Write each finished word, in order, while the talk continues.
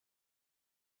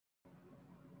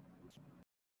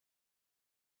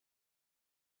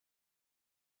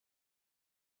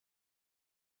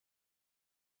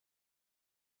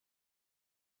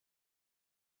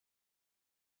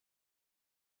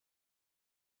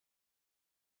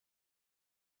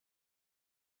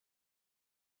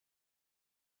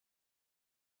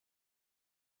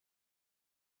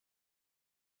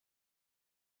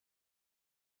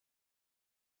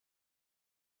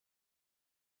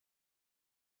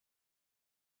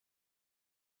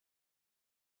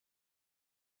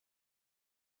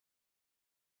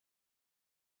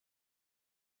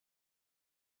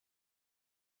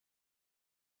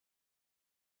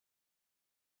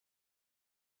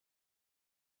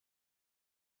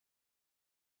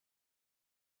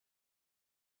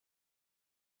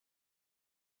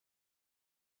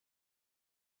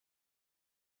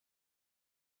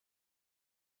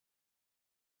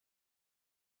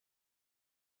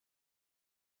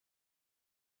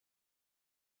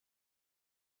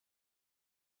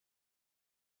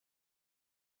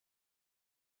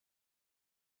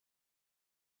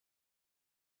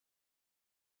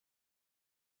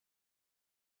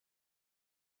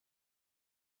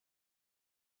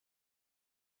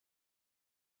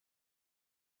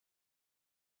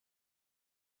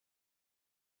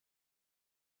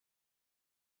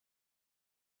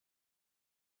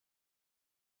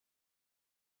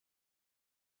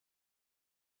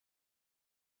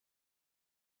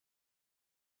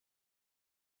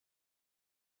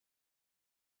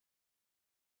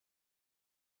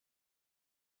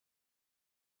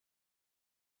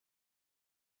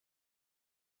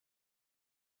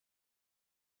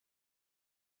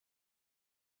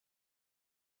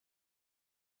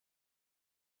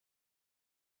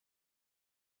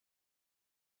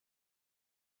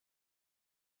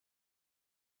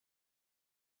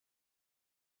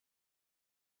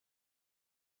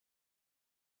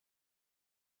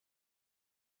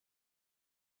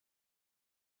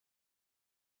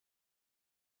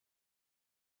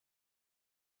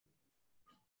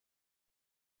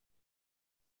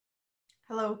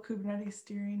Hello, Kubernetes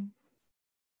steering.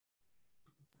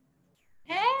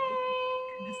 Hey!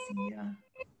 Good to see ya.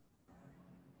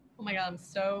 Oh my God, I'm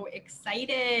so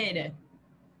excited.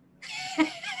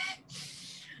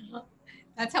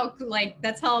 That's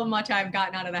how much I've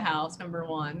gotten out of the house, number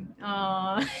one.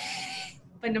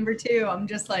 But number two, I'm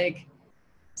just like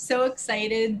so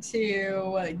excited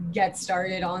to get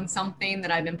started on something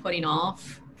that I've been putting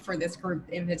off for this group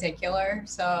in particular.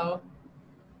 So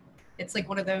it's like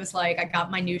one of those, like, I got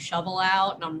my new shovel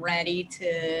out and I'm ready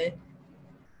to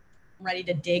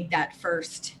dig that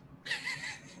first.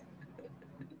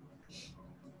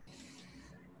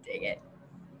 Dig it.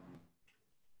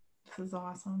 This is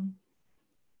awesome.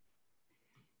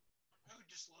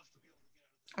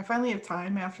 I finally have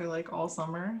time after like all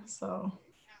summer, so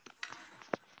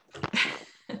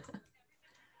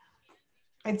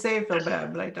I'd say I feel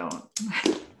bad, but I don't.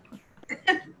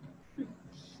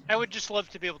 I would just love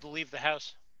to be able to leave the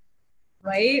house.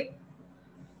 Right?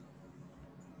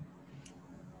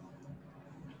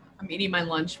 I'm eating my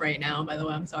lunch right now, by the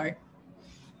way. I'm sorry.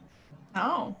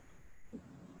 Oh.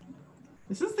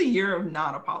 This is the year of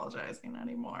not apologizing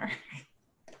anymore.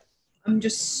 I'm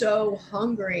just so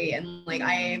hungry and like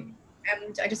I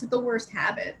just have the worst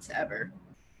habits ever.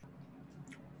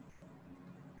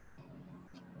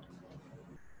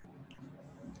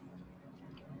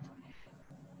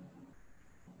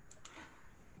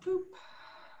 Boop.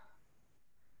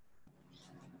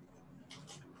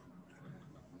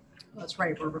 That's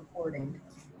right, we're recording.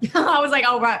 I was like,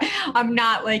 oh, right. I'm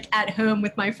not like at home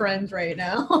with my friends right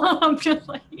now. I'm just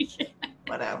like,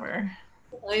 Whatever.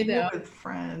 I know. With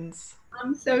friends.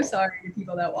 I'm so sorry to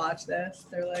people that watch this.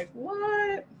 They're like,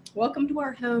 what? Welcome to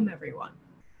our home, everyone.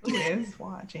 Who is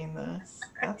watching this?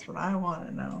 That's what I want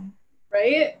to know.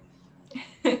 Right?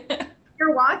 If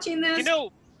you're watching this, You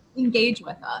know, engage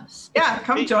with us. Yeah,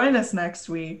 come join us next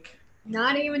week.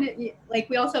 Not even like,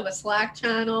 we also have a Slack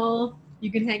channel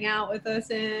you can hang out with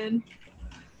us in.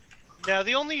 now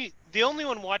the only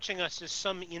one watching us is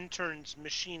some intern's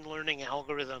machine learning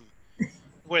algorithm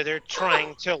where they're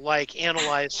trying to like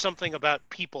analyze something about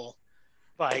people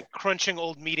by crunching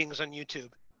old meetings on YouTube.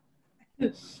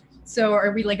 So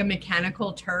are we like a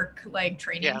Mechanical Turk like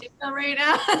training data right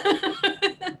now?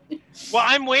 Well,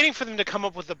 I'm waiting for them to come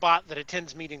up with a bot that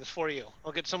attends meetings for you.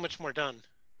 I'll get so much more done.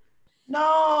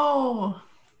 No.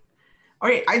 All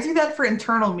right, I do that for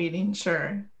internal meetings,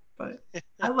 sure. But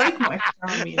I like my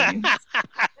external meetings.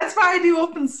 That's why I do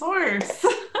open source.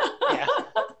 Yeah.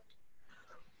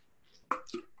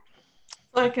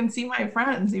 So I can see my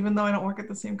friends, even though I don't work at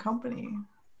the same company.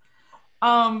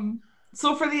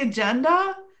 So for the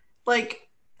agenda, like,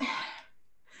 I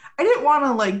didn't want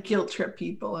to like guilt trip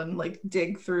people and like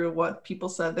dig through what people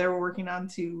said they were working on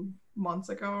 2 months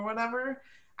ago or whatever.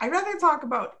 I'd rather talk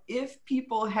about if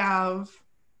people have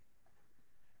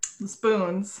the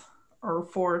spoons or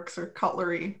forks or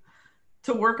cutlery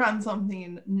to work on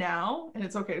something now, and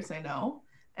it's okay to say no,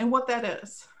 and what that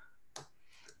is.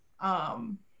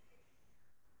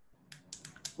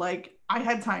 Like, I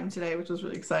had time today, which was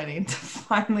really exciting, to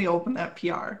finally open that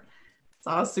PR.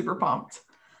 So I was super pumped.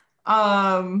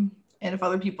 And if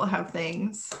other people have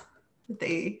things that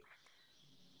they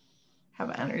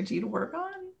have energy to work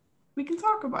on, we can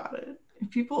talk about it. If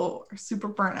people are super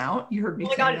burnt out, you heard me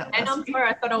say that. And I'm sorry,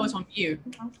 I thought I was on mute.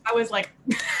 I was like,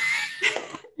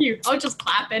 mute. I was just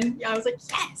clapping. Yeah, I was like,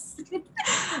 yes.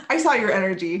 I saw your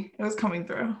energy. It was coming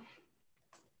through.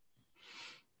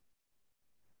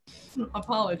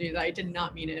 Apologies, I did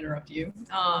not mean to interrupt you.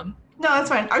 No, that's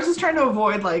fine. I was just trying to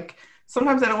avoid, like,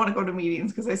 sometimes I don't want to go to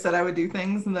meetings because I said I would do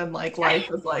things, and then like life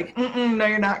was like, no,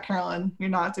 you're not, Carolyn. You're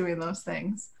not doing those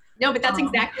things. No, but that's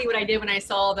exactly what I did when I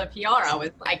saw the PR.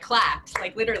 I clapped,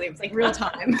 like literally, it was like real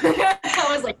time. I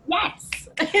was like, yes.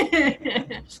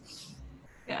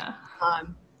 Yeah.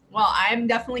 Well, I'm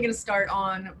definitely going to start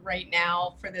on right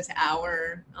now for this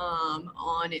hour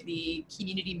on the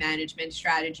community management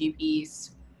strategy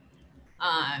piece.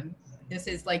 This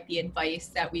is like the advice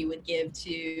that we would give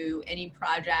to any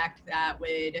project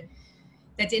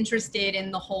that's interested in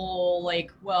the whole,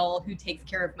 like, well, who takes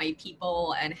care of my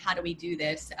people and how do we do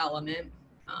this element.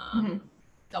 So I'm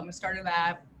going to start with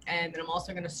that. And then I'm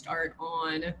also going to start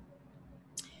on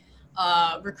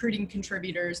recruiting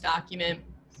contributors document.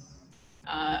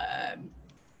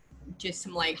 Just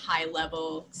some like high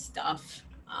level stuff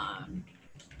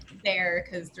there,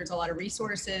 because there's a lot of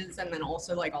resources and then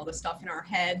also like all the stuff in our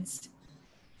heads.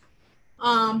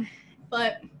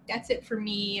 But that's it for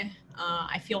me.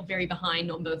 I feel very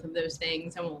behind on both of those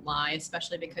things, I won't lie,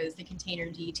 especially because the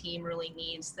Containerd team really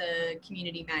needs the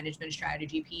community management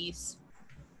strategy piece.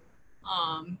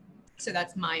 So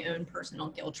that's my own personal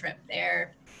guilt trip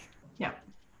there. Yeah.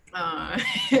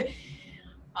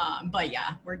 But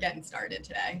yeah, we're getting started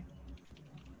today.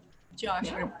 Josh,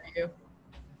 Yeah. what about you?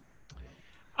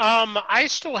 I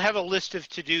still have a list of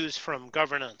to-dos from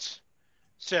governance.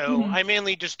 So I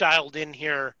mainly just dialed in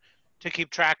here to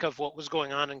keep track of what was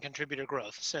going on in contributor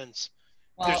growth, since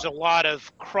there's a Well, lot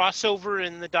of crossover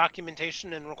in the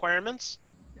documentation and requirements.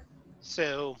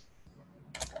 So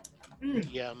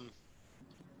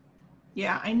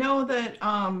Yeah, I know that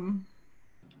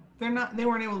they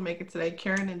weren't able to make it today.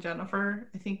 Karen and Jennifer,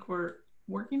 I think, were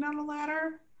working on a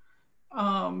ladder.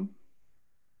 But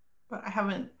I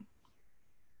haven't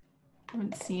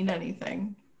seen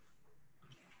anything.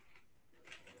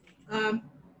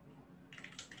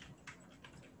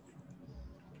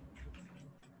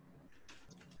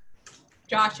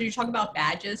 Josh, did you talk about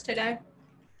badges today?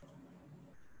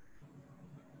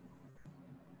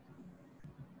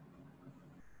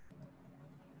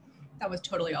 That was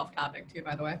totally off topic too,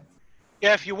 by the way.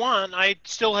 yeah, if you want, I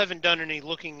still haven't done any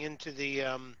looking into the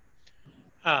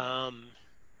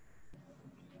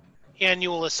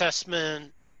annual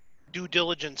assessment due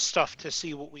diligence stuff to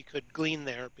see what we could glean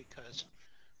there, because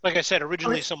like I said,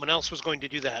 originally someone else was going to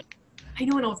do that. I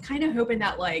know, and I was kind of hoping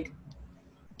that like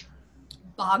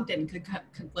Bogdan could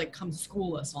like come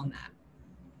school us on that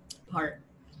part,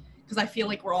 because I feel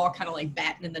like we're all kind of like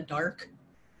batting in the dark.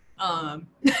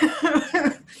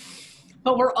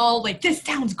 But we're all like, this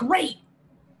sounds great.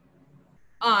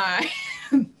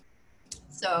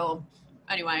 So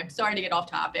anyway, sorry to get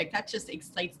off topic. That just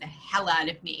excites the hell out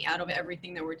of me, out of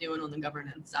everything that we're doing on the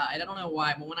governance side. I don't know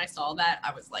why, but when I saw that,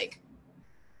 I was like,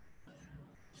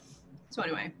 so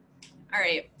anyway. All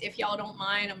right, if y'all don't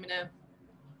mind, I'm gonna,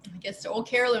 I guess, well,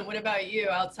 Carolyn, what about you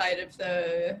outside of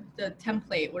the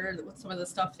template? What's some of the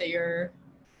stuff that you're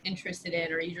interested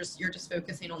in, or you're just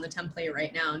focusing on the template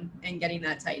right now and getting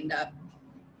that tightened up?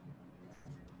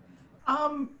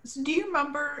 So do you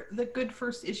remember the good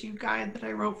first issue guide that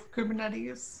I wrote for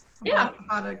Kubernetes Yeah. about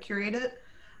how to curate it?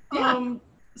 Yeah.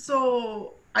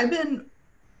 So I've been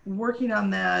working on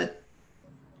that,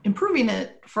 improving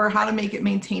it for how to make it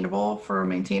maintainable for a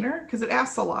maintainer, because it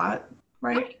asks a lot,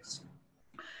 right? Nice.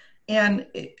 And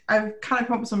I've kind of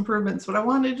come up with some improvements. What I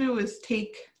want to do is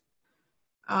take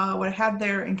what I had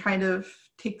there and kind of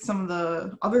take some of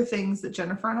the other things that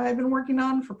Jennifer and I have been working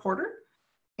on for Porter,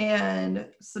 and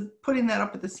so putting that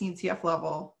up at the CNCF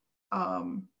level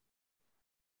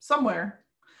somewhere,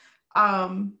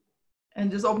 and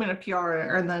just opening a PR,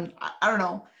 and then I don't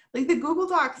know, like the Google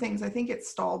Doc things, I think it's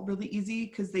stalled really easy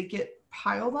because they get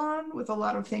piled on with a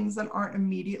lot of things that aren't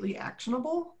immediately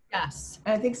actionable. Yes.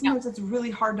 And I think sometimes it's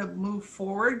really hard to move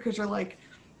forward because you're like,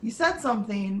 you said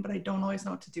something, but I don't always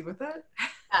know what to do with it.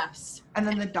 Yes. And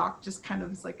then the doc just kind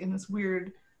of is like in this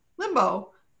weird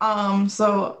limbo.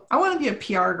 So I want to be a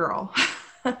PR girl.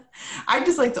 I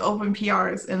just like to open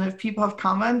PRs, and if people have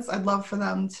comments, I'd love for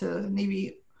them to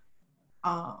maybe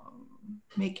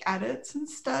make edits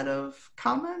instead of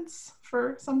comments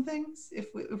for some things, if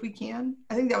we can.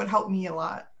 I think that would help me a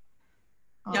lot.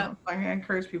 Yeah. I'm going to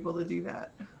encourage people to do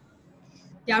that.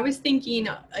 Yeah, I was thinking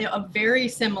a very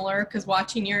similar, because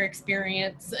watching your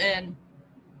experience and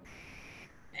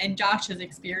Josh's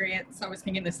experience, I was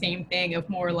thinking the same thing of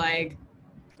more like,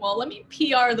 well, let me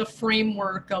PR the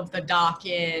framework of the doc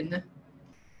in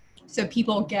so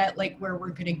people get like where we're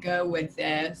going to go with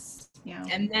this. Yeah.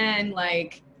 And then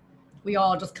like we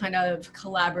all just kind of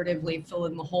collaboratively fill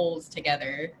in the holes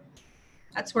together.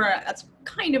 That's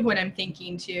kind of what I'm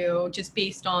thinking too, just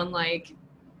based on like,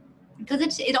 because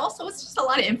it's just a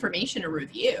lot of information to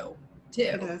review too.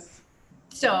 It is.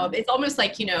 So it's almost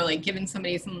like, like giving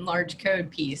somebody some large code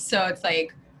piece. So it's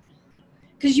like,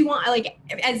 because you want, like,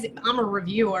 as I'm a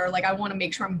reviewer, like I want to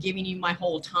make sure I'm giving you my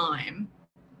whole time,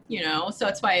 so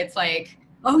that's why it's like,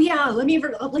 oh yeah, let me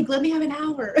have an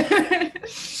hour.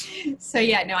 So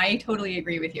yeah, no, I totally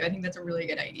agree with you. I think that's a really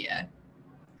good idea.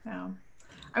 Yeah.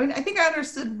 I mean, I think I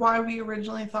understood why we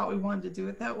originally thought we wanted to do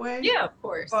it that way. Yeah, of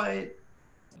course. But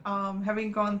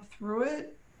having gone through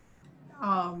it,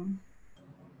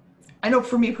 I know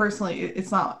for me personally,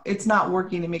 it's not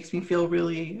working. It makes me feel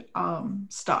really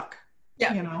stuck.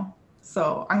 Yeah.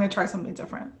 So I'm gonna try something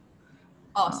different.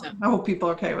 Awesome. I hope people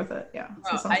are okay with it. Yeah.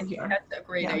 So I think that's a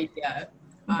great idea.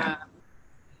 Okay.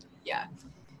 Yeah.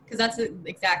 Because that's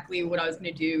exactly what I was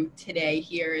going to do today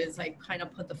here, is like kind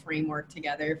of put the framework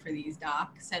together for these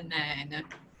docs and then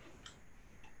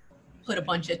put a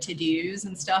bunch of to-dos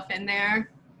and stuff in there.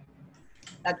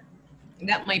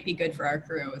 That might be good for our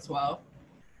crew as well.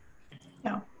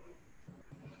 Yeah.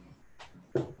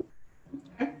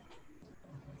 Okay.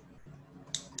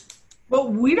 Well,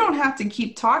 we don't have to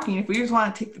keep talking if we just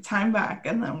want to take the time back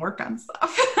and then work on stuff.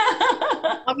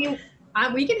 I mean,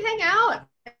 we can hang out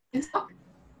and talk.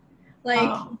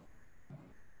 Like,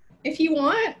 if you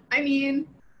want, I mean,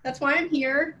 that's why I'm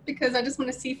here, because I just want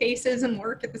to see faces and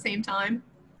work at the same time.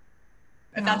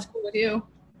 If that's cool with you.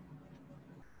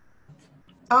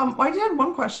 Well, I did have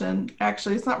one question,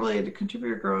 actually. It's not related to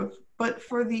contributor growth, but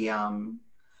for the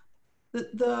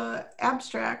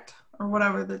abstract or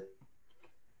whatever,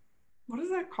 what is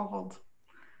that called?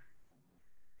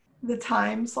 The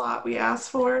time slot we asked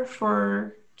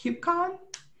for KubeCon?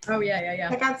 Oh, yeah.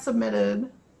 That got submitted.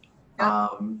 Yeah.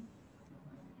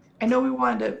 I know we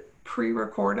wanted to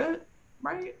pre-record it,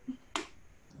 right?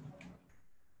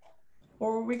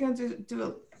 Or were we going to do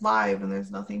it live and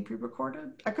there's nothing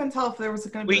pre-recorded? I couldn't tell if there was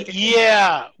going to be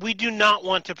we do not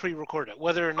want to pre-record it.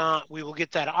 Whether or not we will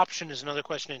get that option is another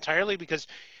question entirely, because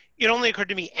it only occurred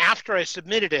to me after I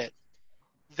submitted it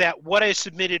that what I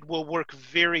submitted will work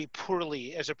very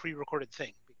poorly as a pre-recorded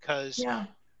thing, because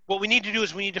what we need to do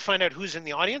is we need to find out who's in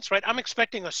the audience, right? I'm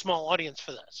expecting a small audience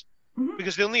for this,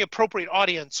 because the only appropriate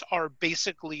audience are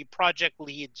basically project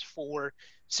leads for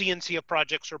CNCF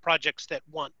projects or projects that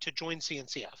want to join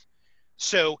CNCF.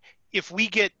 So if we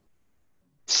get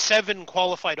 7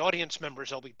 qualified audience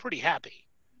members, I'll be pretty happy.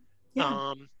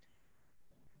 Yeah.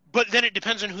 But then it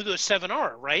depends on who those 7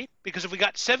 are, right? Because if we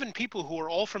got 7 people who are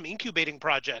all from incubating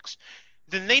projects,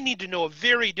 then they need to know a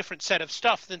very different set of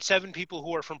stuff than 7 people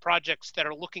who are from projects that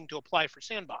are looking to apply for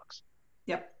Sandbox.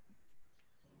 Yep.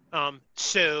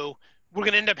 So we're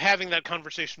going to end up having that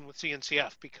conversation with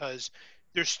CNCF, because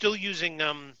they're still using,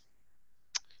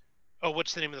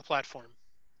 what's the name of the platform?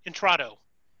 Intrado.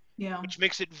 Yeah. Which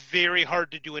makes it very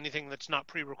hard to do anything that's not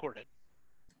pre-recorded.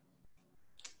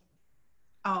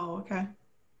 Oh, okay.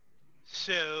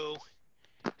 So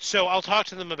I'll talk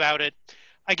to them about it.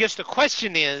 I guess the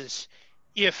question is,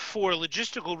 if for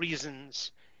logistical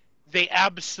reasons they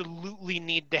absolutely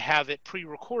need to have it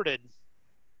pre-recorded,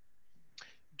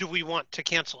 do we want to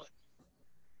cancel it?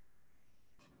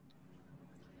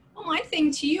 Well, my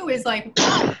thing to you is like,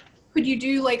 could you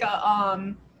do like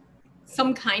a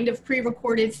some kind of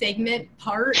pre-recorded segment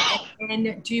part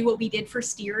and do what we did for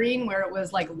steering, where it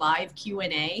was like live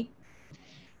Q&A?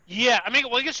 Yeah, I mean,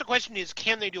 well, I guess the question is,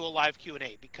 can they do a live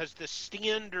Q&A? Because the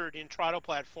standard Intrado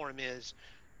platform is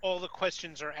all the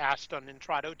questions are asked on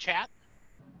Intrado chat,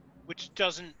 which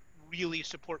doesn't really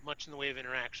support much in the way of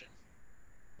interaction.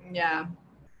 Yeah.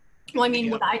 Well, I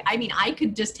mean, I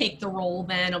could just take the role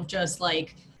then of just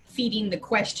like feeding the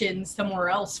questions somewhere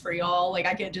else for y'all. Like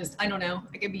I could just, I don't know,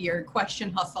 I could be your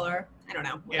question hustler. I don't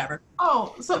know, whatever. Yeah.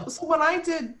 Oh, so when I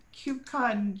did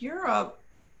KubeCon Europe,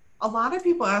 a lot of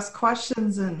people asked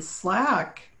questions in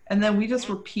Slack, and then we just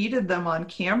repeated them on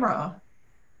camera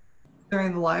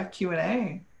during the live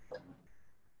Q&A.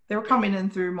 They were coming in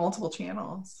through multiple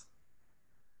channels.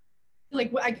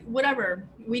 Like whatever,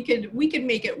 we could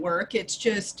make it work. It's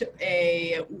just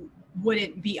a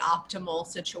wouldn't be optimal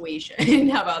situation.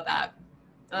 How about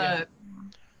that?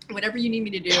 Whatever you need me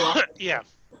to do. Yeah.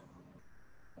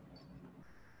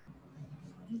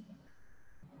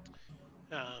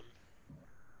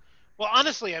 Well,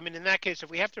 honestly, I mean, in that case, if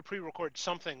we have to pre-record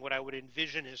something, what I would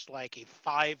envision is like a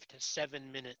 5 to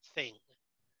 7 minute thing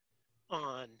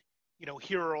on, you know,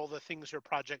 here are all the things your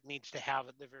project needs to have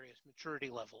at the various maturity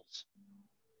levels.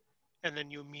 And then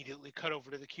you immediately cut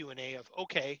over to the Q&A of,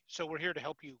 okay, so we're here to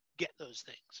help you get those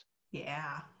things.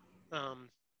 Yeah.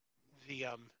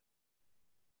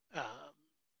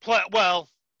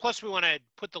 Plus we want to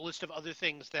put the list of other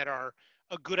things that are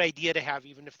a good idea to have,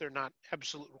 even if they're not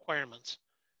absolute requirements.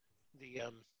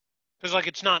 Because like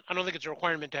it's not, I don't think it's a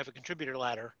requirement to have a contributor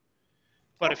ladder,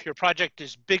 but if your project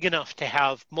is big enough to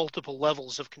have multiple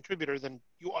levels of contributor, then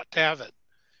you ought to have it.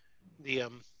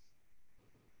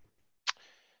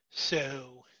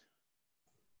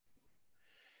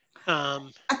 I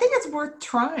think it's worth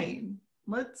trying.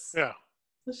 Let's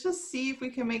just see if we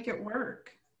can make it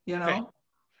work, you know?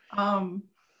 Okay.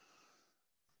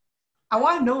 I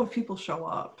want to know if people show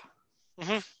up.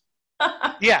 Mm-hmm.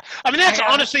 Yeah, I mean, that's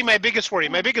honestly my biggest worry.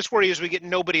 My biggest worry is we get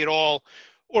nobody at all,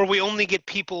 or we only get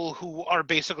people who are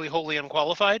basically wholly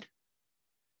unqualified.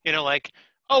 You know, like,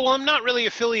 oh, well, I'm not really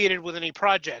affiliated with any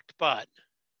project, but.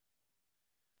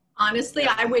 Honestly,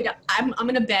 I'm going to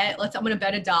bet, I'm going to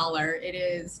bet $1. It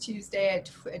is Tuesday at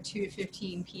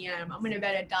 2:15 p.m. I'm going to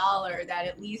bet $1 that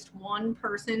at least one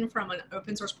person from an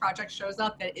open source project shows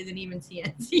up that isn't even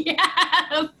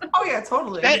CNCF. Oh yeah,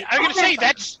 totally. I'm going to say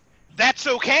that's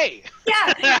okay.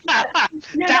 Yeah.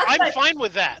 I'm fine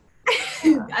with that.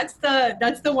 That's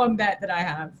the one bet that I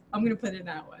have. I'm going to put in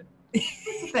that one. Here's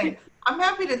the thing. I'm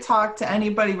happy to talk to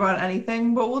anybody about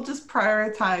anything, but we'll just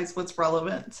prioritize what's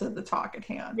relevant to the talk at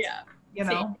hand. Yeah. You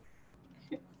Same. know,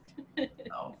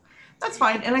 so that's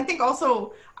fine. And I think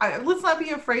also, let's not be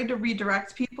afraid to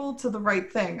redirect people to the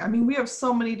right thing. I mean, we have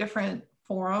so many different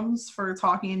forums for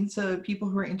talking to people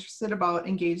who are interested about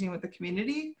engaging with the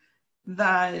community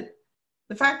that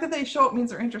the fact that they show up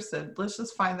means they're interested. Let's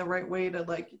just find the right way to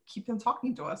like keep them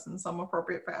talking to us in some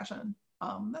appropriate fashion.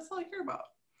 That's all I care about.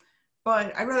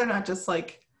 But I'd rather not just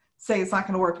like say it's not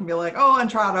going to work and be like, oh,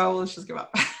 Entrado, let's just give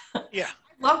up. Yeah.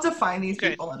 I'd love to find these Okay.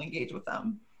 people and engage with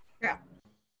them. Yeah.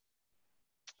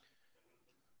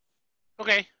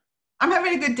 Okay. I'm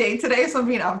having a good day today, so I'm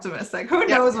being optimistic. Who Yep.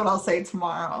 knows what I'll say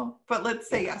tomorrow? But let's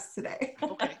say yes today.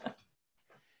 Okay.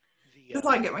 That's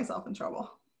how I get myself in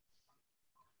trouble.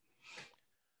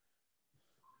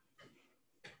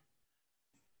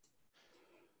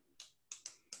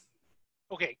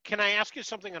 Okay. Can I ask you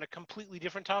something on a completely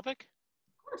different topic?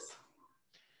 Of course.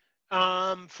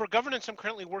 For governance, I'm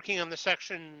currently working on the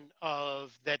section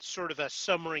of that's sort of a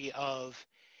summary of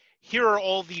here are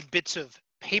all the bits of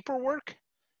paperwork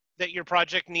that your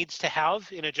project needs to have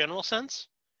in a general sense.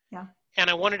 Yeah. And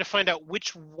I wanted to find out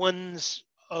which ones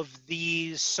of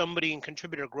these somebody in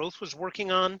contributor growth was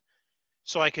working on,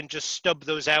 so I can just stub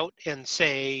those out and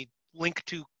say link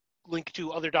to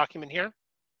other document here.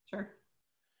 Sure.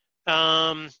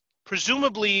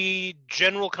 Presumably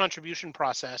general contribution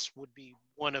process would be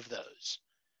one of those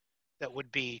that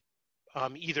would be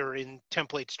either in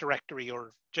templates directory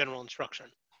or general instruction.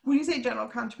 When you say general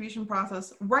contribution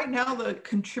process, right now the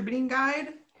contributing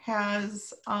guide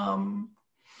has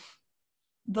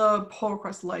the pull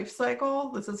request life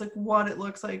cycle. This is like what it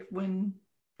looks like when,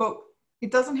 but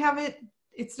it doesn't have it.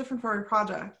 It's different for every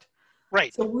project.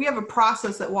 Right. So we have a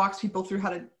process that walks people through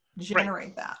how to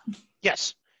generate that.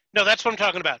 Yes. No, that's what I'm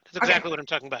talking about. That's exactly what I'm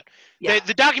talking about. Yeah.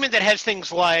 The document that has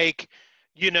things like,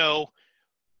 you know,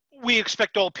 we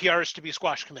expect all PRs to be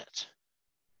squash commits.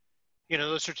 You know,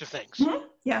 those sorts of things. Mm-hmm.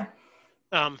 Yeah.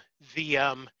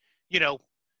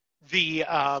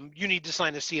 You need to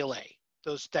sign a CLA.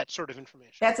 That sort of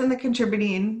information. That's in the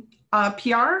contributing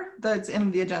PR that's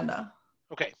in the agenda.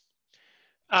 Okay.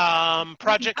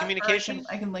 Project communication.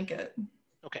 I can link it.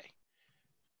 Okay.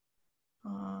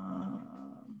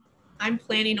 I'm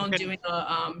planning on doing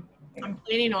I'm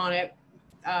planning on it.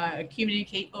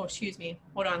 Communicate. Oh, excuse me.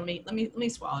 Hold on. Let me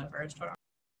swallow it first. Hold on.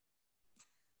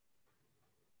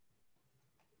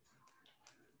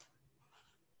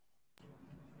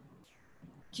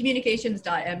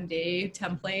 Communications.md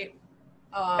template.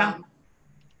 Yeah.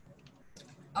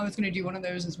 I was going to do one of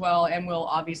those as well, and we'll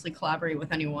obviously collaborate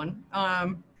with anyone.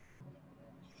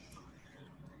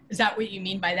 Is that what you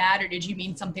mean by that, or did you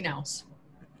mean something else?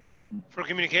 For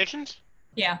communications?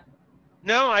 Yeah.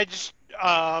 No, I just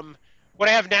what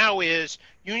I have now is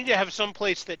you need to have some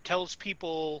place that tells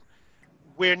people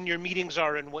when your meetings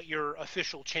are and what your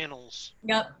official channels.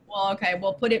 Yep. Well, okay.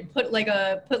 Well, put like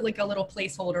a little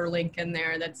placeholder link in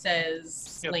there that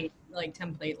says link, like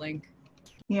template link.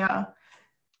 Yeah.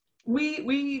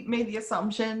 We made the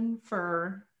assumption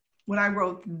for when I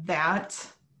wrote that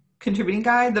contributing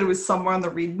guide that it was somewhere on the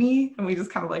README, and we just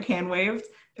kind of like hand waved.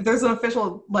 If there's an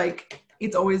official, like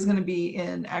it's always going to be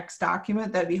in X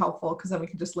document, that'd be helpful because then we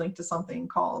could just link to something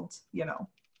called, you know,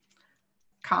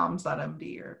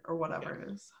 comms.md or whatever it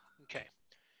is. Okay.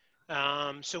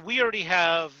 So we already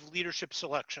have leadership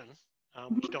selection,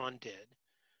 which Dawn did.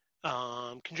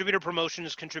 Contributor promotion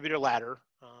is contributor ladder,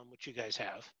 which you guys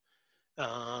have.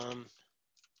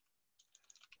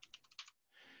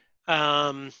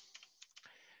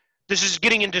 This is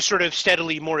getting into sort of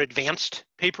steadily more advanced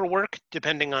paperwork,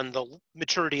 depending on the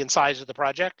maturity and size of the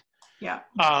project. Yeah.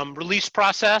 Release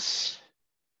process.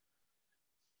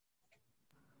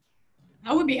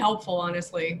 That would be helpful,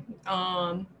 honestly.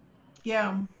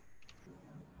 Yeah.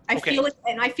 I feel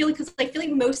like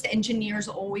most engineers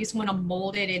always want to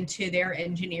mold it into their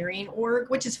engineering org,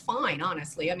 which is fine,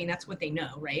 honestly. I mean, that's what they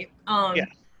know, right? Yeah.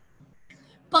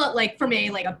 But like for me,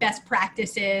 like a best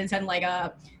practices and like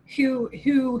a who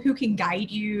can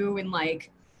guide you, and like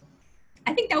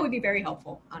I think that would be very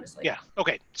helpful, honestly. Yeah.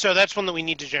 Okay. So that's one that we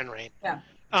need to generate. Yeah.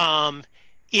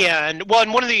 And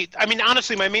one of the, I mean,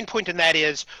 honestly, my main point in that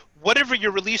is whatever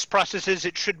your release process is,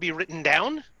 it should be written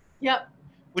down. Yep.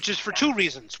 Which is for two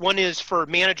reasons. One is for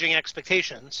managing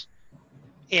expectations.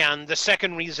 And the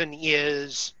second reason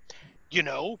is, you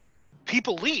know,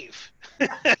 people leave.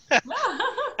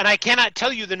 And I cannot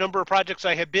tell you the number of projects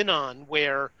I have been on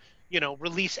where, you know,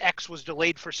 release X was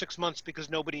delayed for 6 months because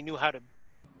nobody knew how to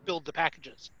build the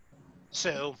packages.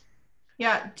 So.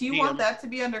 Yeah. Do you want that to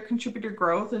be under contributor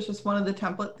growth? It's just one of the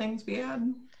template things we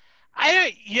had.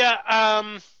 I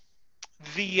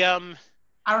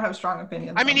don't have strong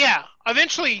opinions I mean, on that. yeah,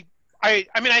 eventually, I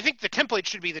think the templates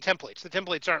should be the templates. The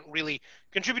templates aren't really,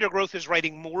 contributor growth is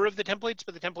writing more of the templates,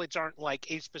 but the templates aren't like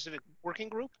a specific working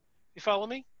group. You follow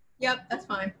me? Yep, that's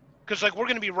fine. Because like we're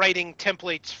going to be writing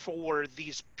templates for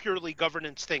these purely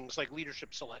governance things like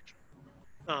leadership selection.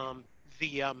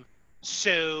 The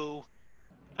so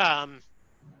But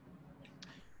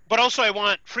also I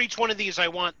want, for each one of these, I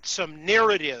want some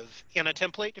narrative in a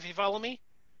template, if you follow me.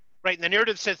 Right, and the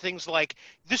narrative says things like,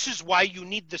 this is why you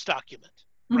need this document,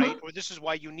 right? Or this is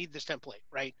why you need this template,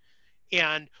 right?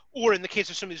 And, or in the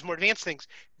case of some of these more advanced things,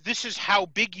 this is how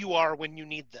big you are when you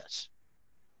need this.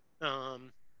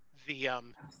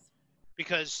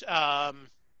 Because,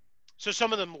 so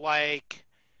some of them like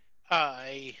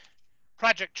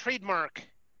project trademark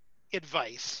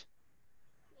advice,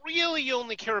 really you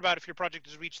only care about if your project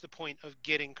has reached the point of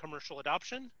getting commercial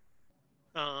adoption.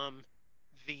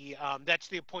 That's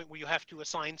the point where you have to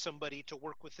assign somebody to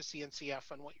work with the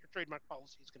CNCF on what your trademark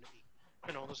policy is going to be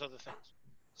and all those other things.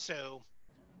 So,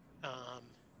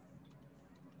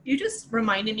 You just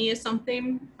reminded me of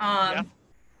something. yeah.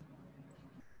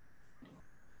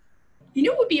 You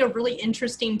know what would be a really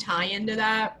interesting tie-in to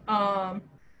that?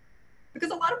 Because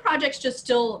a lot of projects just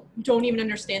still don't even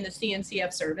understand the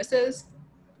CNCF services.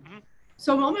 Mm-hmm.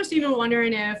 So I'm almost even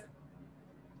wondering if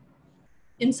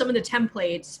in some of the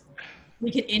templates,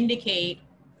 we could indicate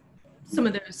some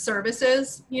of those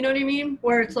services, you know what I mean?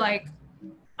 Where it's like,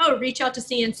 oh, reach out to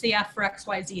CNCF for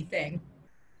XYZ thing.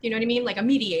 You know what I mean? Like a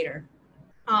mediator.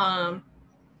 I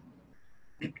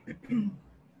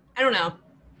don't know.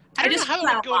 I don't know how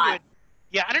that would go into it.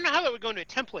 Yeah, I don't know how that would go into a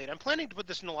template. I'm planning to put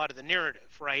this in a lot of the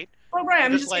narrative, right? Well, right.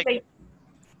 I'm just like,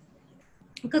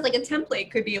 because like a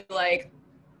template could be like,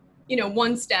 you know,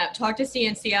 one step, talk to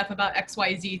CNCF about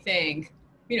XYZ thing.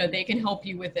 You know, they can help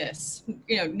you with this.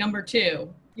 You know, number 2,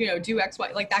 you know, do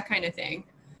XY, like that kind of thing.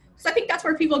 So I think that's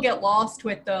where people get lost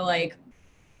with the like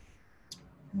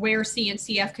where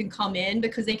CNCF can come in,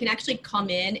 because they can actually come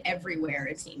in everywhere,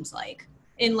 it seems like.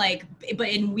 In like, but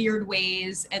in weird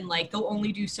ways, and like they'll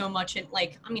only do so much in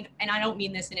like, I mean, and I don't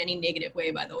mean this in any negative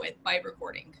way, by the way, by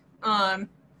recording. So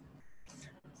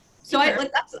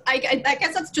I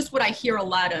guess that's just what I hear a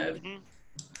lot of. Mm-hmm.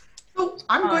 So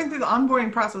I'm going through the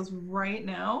onboarding process right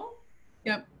now.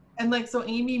 Yep. And like, so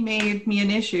Amy made me an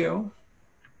issue.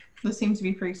 This seems to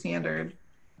be pretty standard.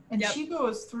 And she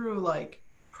goes through like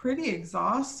pretty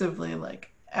exhaustively,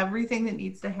 like everything that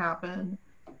needs to happen,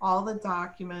 all the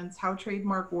documents, how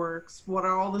trademark works, what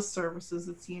are all the services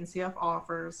that CNCF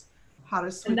offers, how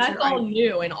to switch. And that's all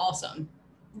new and awesome.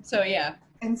 So yeah.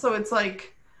 And so it's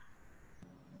like,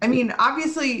 I mean,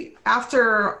 obviously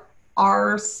after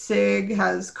our SIG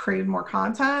has created more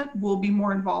content, we'll be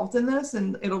more involved in this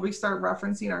and it'll start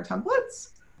referencing our templates.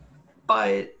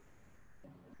 But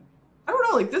I don't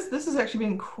know, like this has actually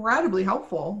been incredibly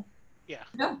helpful. Yeah.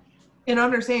 In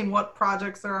understanding what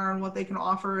projects there are and what they can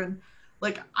offer. And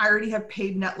like, I already have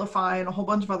paid Netlify and a whole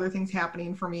bunch of other things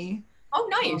happening for me. Oh,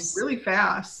 nice. Really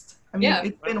fast. I mean,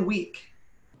 it's been a week.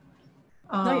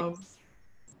 Nice.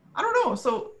 I don't know.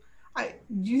 So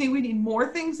do you think we need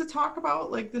more things to talk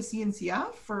about, like the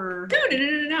CNCF or?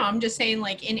 No. I'm just saying,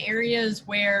 like, in areas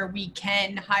where we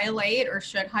can highlight or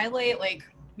should highlight, like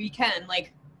we can,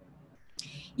 like,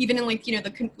 even in like, you know,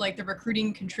 the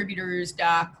recruiting contributors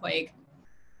doc, like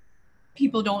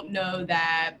people don't know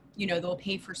that, you know, they'll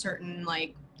pay for certain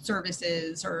like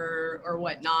services or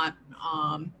whatnot,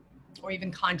 or even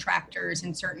contractors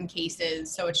in certain cases.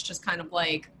 So it's just kind of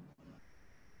like,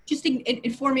 just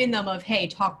informing them of, hey,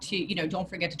 talk to, you know, don't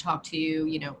forget to talk to,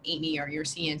 you know, Amy or your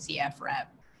CNCF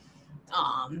rep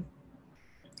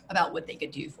about what they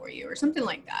could do for you or something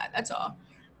like that. That's all.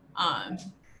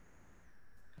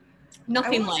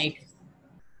 Nothing like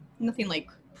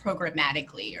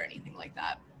programmatically or anything like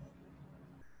that.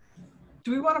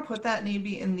 Do we want to put that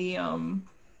maybe in the,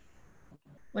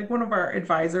 like one of our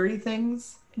advisory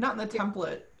things, not in the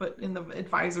template, but in the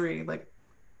advisory, like,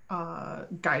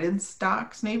 guidance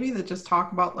docs maybe, that just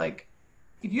talk about like,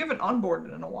 if you haven't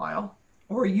onboarded in a while,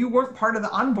 or you weren't part of the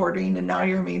onboarding and now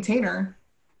you're a maintainer,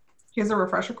 here's a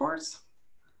refresher course.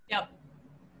 Yep.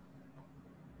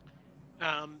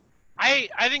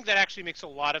 I think that actually makes a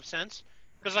lot of sense,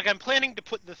 because like I'm planning to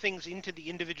put the things into the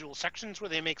individual sections where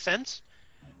they make sense,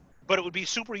 but it would be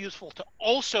super useful to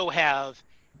also have,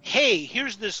 hey,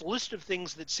 here's this list of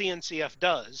things that CNCF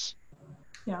does.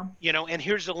 Yeah. You know, and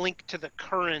here's a link to the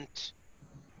current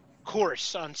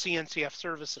course on CNCF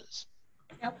services.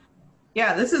 Yep.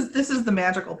 Yeah, this is the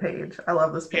magical page. I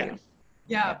love this page.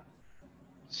 Yeah.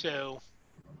 So.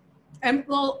 And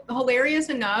well, hilarious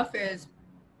enough is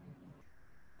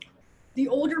The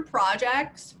older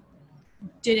projects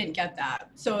didn't get that.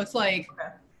 So it's like, Okay.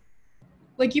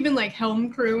 like even like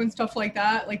Helm Crew and stuff like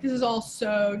that. Like this is all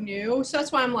so new. So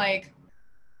that's why I'm like,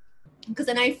 because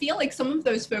then I feel like some of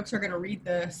those folks are going to read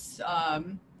this,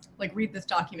 read this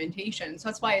documentation. So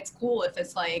that's why it's cool if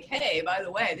it's like, hey, by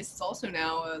the way, this is also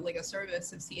now like a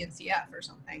service of CNCF or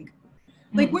something.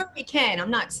 Like where we can.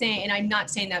 I'm not saying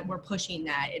that we're pushing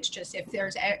that. It's just if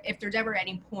there's ever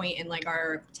any point in like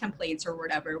our templates or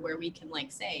whatever where we can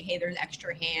like say, hey, there's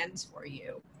extra hands for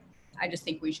you. I just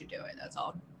think we should do it. That's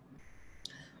all.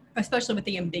 Especially with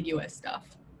the ambiguous stuff.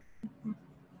 I'm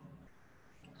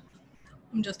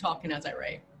just talking as I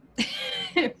write.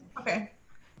 Okay.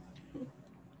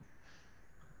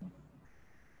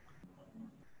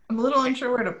 I'm a little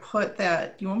unsure where to put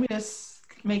that. Do you want me to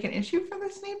make an issue for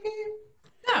this, maybe?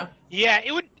 No. Yeah,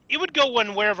 it would go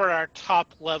on wherever our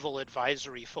top level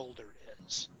advisory folder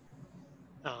is.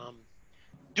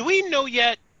 Do we know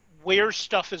yet where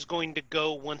stuff is going to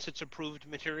go once it's approved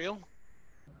material?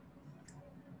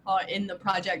 In the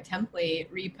project template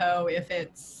repo, if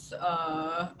it's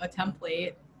a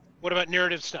template. What about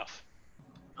narrative stuff?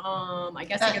 I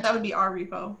guess that would be our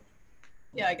repo.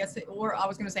 Yeah, I guess, or I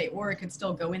was gonna say, or it could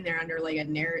still go in there under like a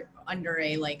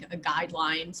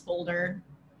guidelines folder.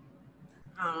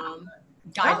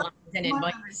 Guidelines and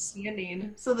advice.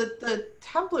 Understanding. So the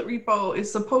template repo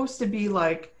is supposed to be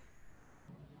like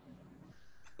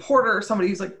Porter or somebody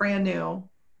who's like brand new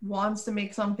wants to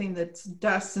make something that's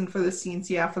destined for the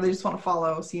CNCF, or they just want to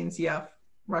follow CNCF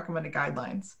recommended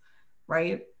guidelines,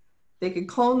 right? They could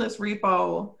clone this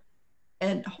repo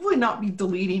and hopefully not be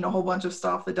deleting a whole bunch of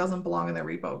stuff that doesn't belong in their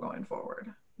repo going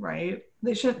forward, right?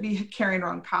 They shouldn't be carrying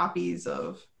around copies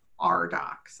of our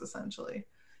docs, essentially.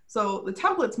 So the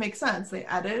templates make sense. They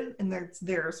edit and it's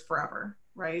theirs forever,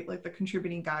 right? Like the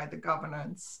contributing guide, the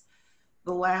governance,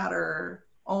 the ladder,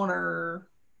 owner,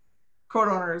 code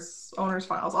owners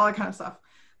files, all that kind of stuff.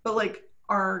 But like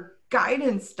our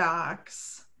guidance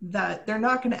docs that they're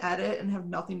not going to edit and have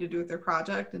nothing to do with their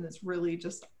project, and it's really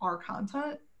just our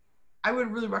content, I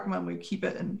would really recommend we keep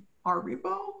it in our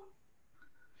repo.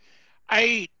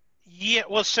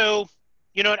 Well, so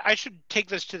you know what? I should take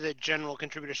this to the general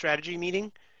contributor strategy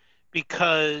meeting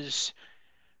because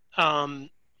I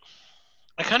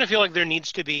kind of feel like there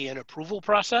needs to be an approval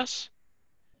process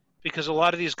because a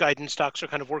lot of these guidance docs are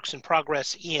kind of works in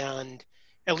progress, and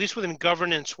at least within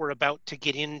governance, we're about to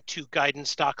get into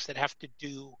guidance docs that have to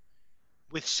do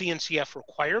with CNCF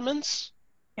requirements.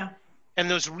 Yeah.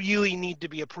 And those really need to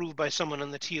be approved by someone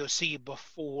on the TOC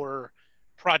before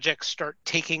projects start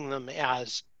taking them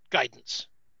as guidance.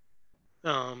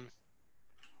 But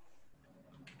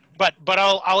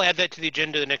I'll add that to the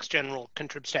agenda of the next general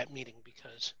contribstat meeting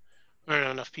because there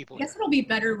aren't enough people. I guess it'll be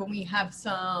better when we have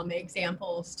some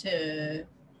examples to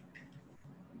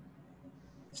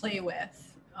play with.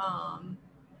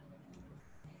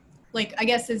 Like I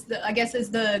guess is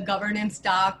the governance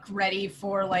doc ready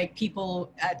for like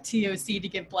people at TOC to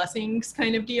give blessings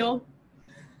kind of deal?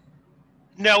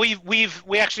 No,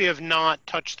 we actually have not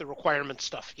touched the requirement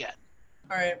stuff yet.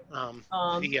 All right.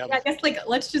 Yeah, I guess like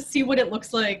let's just see what it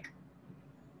looks like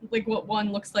what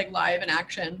one looks like live in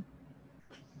action.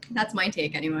 That's my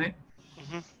take anyway.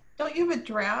 Mm-hmm. Don't you have a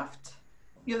draft?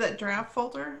 You have that draft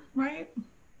folder, right?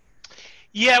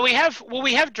 Yeah, we have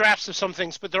drafts of some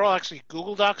things, but they're all actually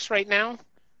Google Docs right now.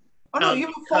 Oh no, you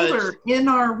have a folder in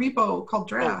our repo called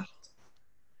draft. Oh.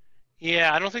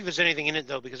 Yeah, I don't think there's anything in it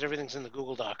though because everything's in the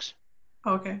Google Docs.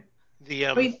 Okay.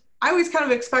 I always kind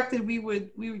of expected we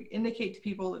would indicate to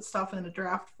people that stuff in a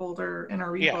draft folder in our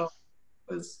repo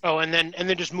was. Oh, and then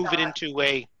just move it into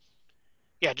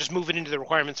just move it into the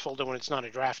requirements folder when it's not a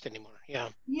draft anymore. Yeah.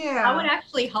 Yeah. That would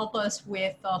actually help us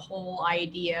with the whole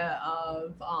idea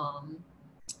of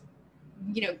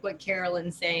what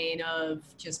Carolyn's saying of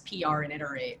just PR and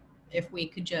iterate. If we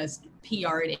could just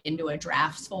PR it into a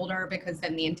drafts folder, because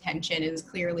then the intention is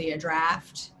clearly a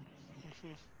draft.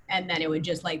 Mm-hmm. And then it would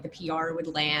just like the PR would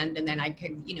land and then I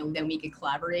could, then we could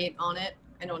collaborate on it.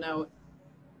 I don't know.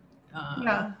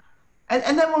 Yeah.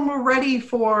 And then when we're ready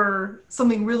for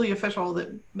something really official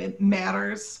that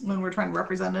matters when we're trying to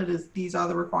represent it as these are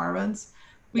the requirements,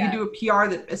 we can do a PR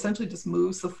that essentially just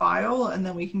moves the file and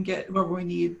then we can get whatever we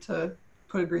need to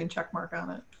put a green check mark on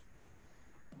it.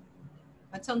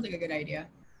 That sounds like a good idea.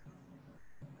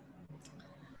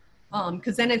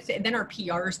 Because then our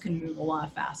PRs can move a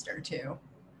lot faster too.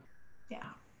 Yeah.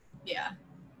 Yeah.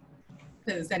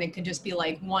 Because then it could just be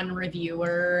like one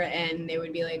reviewer and they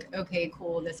would be like, okay,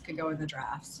 cool, this could go in the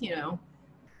drafts,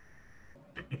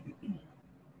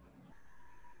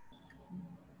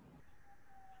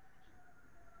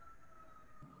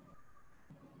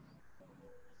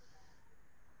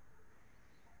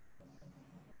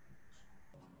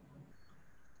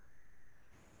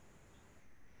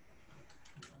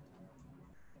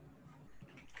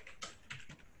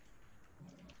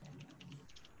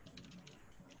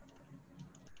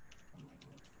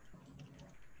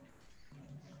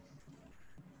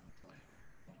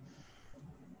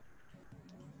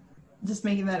 just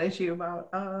making that issue about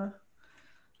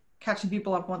catching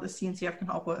people up on what the CNCF can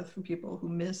help with for people who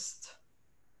missed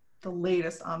the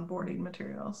latest onboarding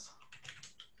materials.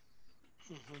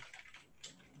 Mm-hmm.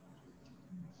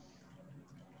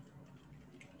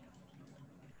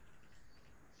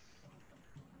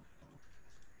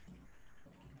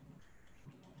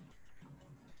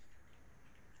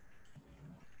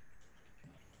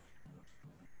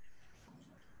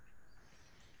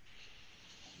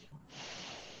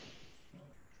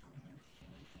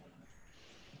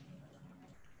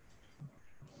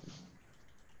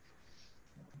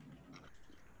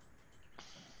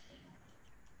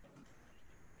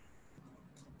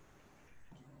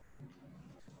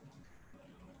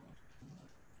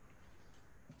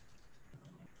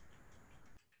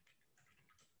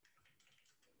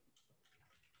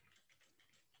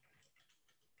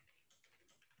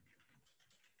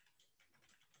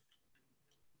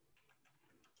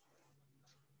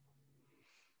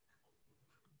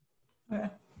 Okay.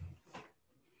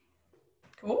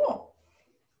 Cool.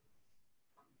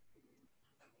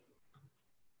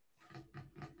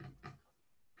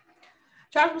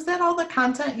 Josh, was that all the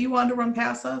content you wanted to run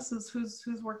past us? Is who's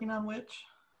working on which?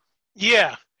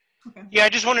 Yeah. Okay. Yeah, I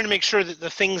just wanted to make sure that the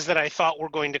things that I thought were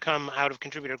going to come out of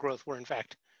contributor growth were in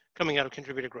fact coming out of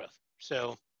contributor growth.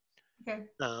 So, okay.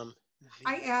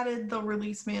 I added the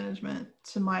release management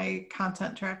to my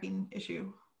content tracking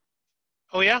issue.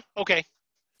 Oh yeah? Okay. Is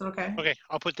that okay? Okay,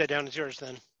 I'll put that down as yours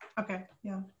then. Okay,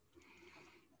 yeah.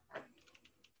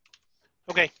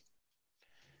 Okay.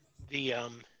 Yeah,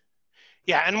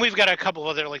 and we've got a couple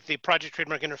other, like the project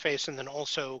trademark interface and then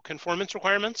also conformance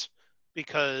requirements,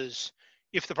 because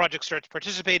if the project starts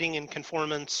participating in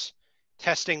conformance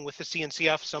testing with the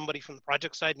CNCF, somebody from the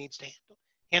project side needs to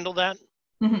handle that.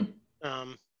 Mm-hmm.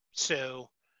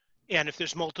 And if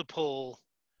there's multiple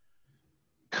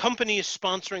companies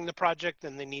sponsoring the project,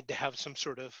 then they need to have some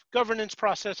sort of governance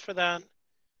process for that.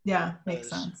 Yeah, makes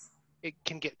sense. It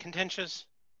can get contentious.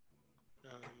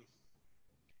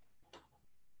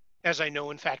 As I know,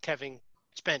 in fact, having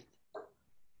spent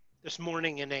this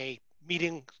morning in a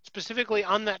meeting specifically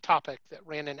on that topic that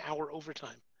ran an hour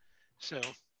overtime. So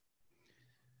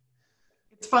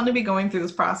it's fun to be going through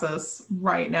this process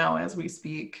right now as we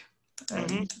speak,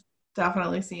 and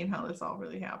definitely seeing how this all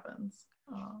really happens.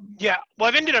 Yeah, well,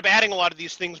 I've ended up adding a lot of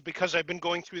these things because I've been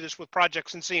going through this with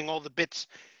projects and seeing all the bits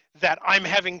that I'm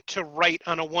having to write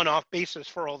on a one-off basis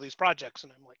for all these projects.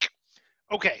 And I'm like,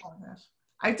 okay. Oh my gosh.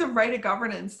 I had to write a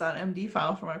governance.md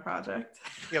file for my project.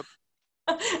 Yep.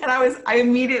 And I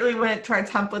immediately went to our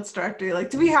templates directory, like,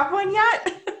 do we have one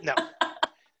yet? No.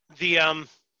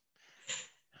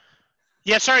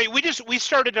 Yeah, sorry, we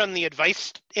started on the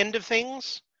advice end of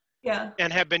things. Yeah.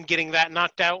 And have been getting that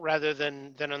knocked out rather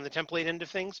than on the template end of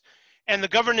things. And the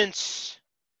governance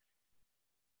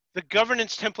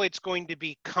template's going to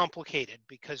be complicated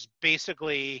because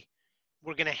basically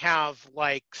we're going to have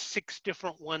like 6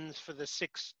 different ones for the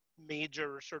 6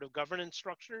 major sort of governance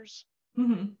structures.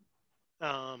 Mm-hmm.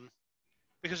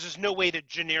 Because there's no way to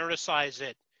genericize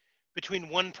it between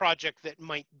one project that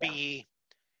might be,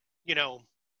 you know,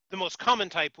 the most common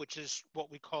type, which is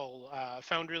what we call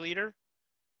founder leader,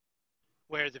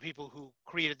 where the people who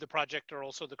created the project are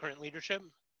also the current leadership.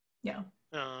 Yeah.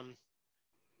 You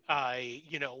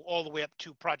know, all the way up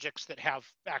to projects that have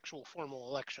actual formal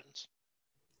elections.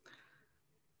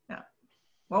 Yeah.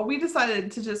 Well, we decided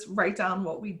to just write down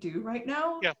what we do right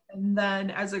now. Yeah. And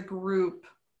then as a group,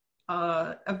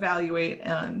 evaluate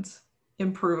and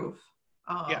improve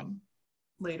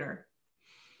later.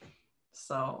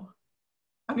 So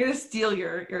I'm going to steal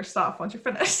your stuff once you're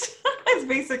finished. That's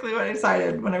basically what I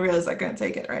decided when I realized I couldn't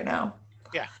take it right now.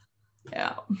 Yeah.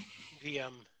 Yeah.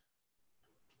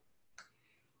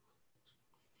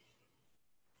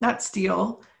 Not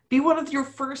steal. Be one of your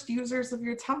first users of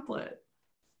your template.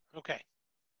 Okay.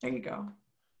 There you go.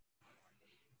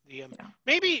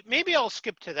 Maybe I'll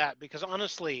skip to that because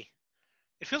honestly,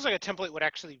 it feels like a template would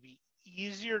actually be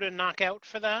easier to knock out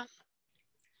for that.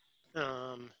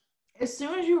 As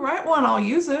soon as you write one, I'll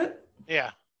use it.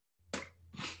 Yeah.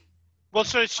 Well,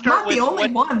 so start with the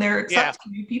only one. There accepts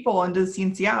new people into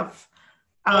CNCF.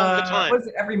 All the time. Was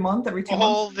it every month, every 2 months?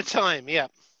 All the time, yeah.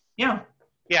 Yeah.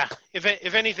 Yeah.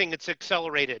 If anything, it's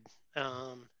accelerated.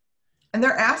 And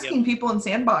they're asking people in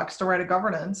Sandbox to write a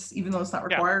governance, even though it's not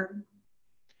required.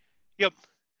 Yep.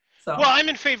 So. Well, I'm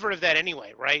in favor of that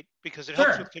anyway, right? Because it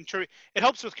helps with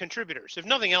contributors. If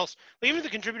nothing else, even if the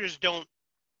contributors don't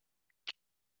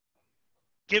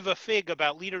give a fig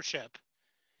about leadership,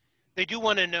 they do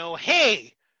want to know,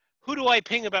 hey, who do I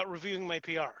ping about reviewing my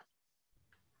PR?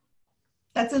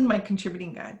 That's in my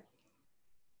contributing guide.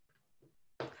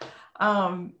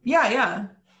 Yeah.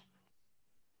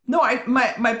 No,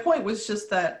 my point was just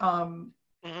that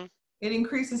Mm-hmm. it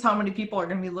increases how many people are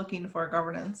going to be looking for a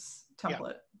governance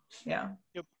template. Yeah.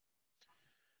 Yep.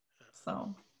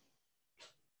 So.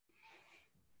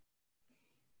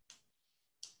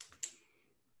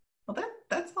 Well,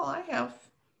 that's all I have.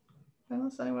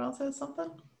 Unless anyone else has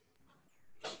something.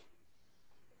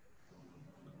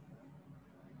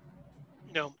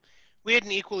 No, we had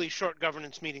an equally short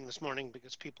governance meeting this morning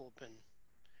because people have been.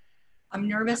 I'm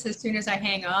nervous as soon as I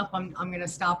hang up, I'm going to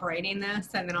stop writing this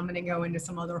and then I'm going to go into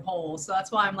some other holes. So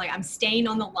that's why I'm like, I'm staying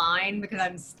on the line because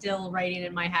I'm still writing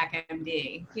in my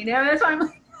HackMD. You know, that's why I'm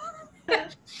like.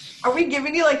 Are we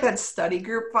giving you like that study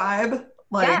group vibe?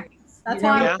 Like, yes, that's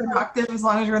you're why gonna be productive as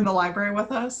long as you're in the library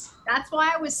with us? That's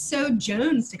why I was so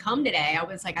jones to come today. I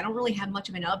was like, I don't really have much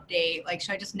of an update. Like,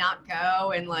 should I just not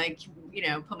go and like, you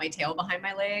know, put my tail behind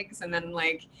my legs? And then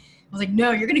like, I was like,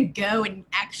 no, you're going to go and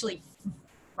actually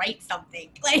write something.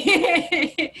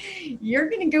 Like, you're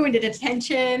going to go into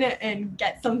detention and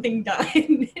get something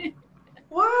done.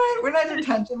 What? We're not in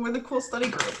detention. We're the cool study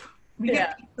group. We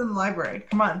get pizza in the library.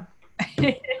 Come on.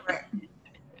 Right.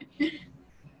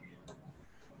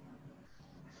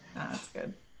 That's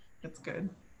good. It's good.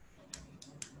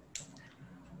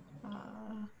 I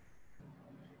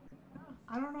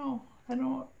don't know.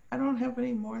 I don't have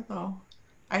any more though.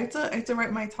 I have to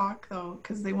write my talk though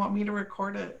because they want me to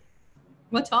record it.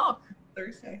 What talk?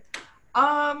 Thursday.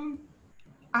 Have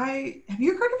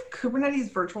you heard of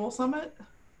Kubernetes Virtual Summit?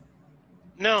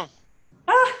 No.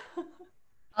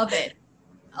 Of it.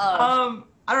 I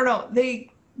don't know.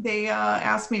 They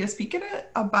asked me to speak at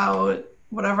it about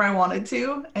whatever I wanted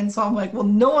to, and so I'm like, well,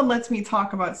 no one lets me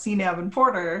talk about CNAB and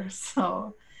Porter,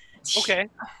 so Okay.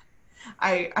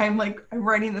 I'm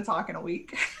writing the talk in a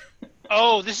week.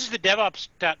 Oh, this is the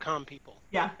DevOps.com people.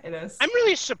 Yeah, it is. I'm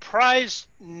really surprised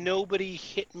nobody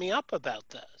hit me up about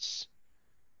this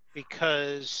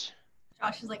because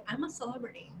Josh is like, I'm a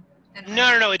celebrity.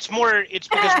 No. It's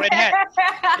because Red Hat.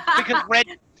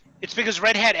 It's because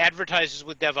Red Hat advertises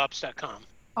with DevOps.com.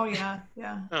 Oh yeah.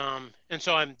 And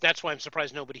so that's why I'm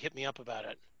surprised nobody hit me up about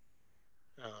it.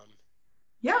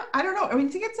 Yeah, I don't know. I mean, I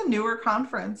think it's a newer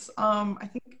conference. I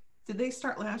think did they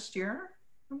start last year?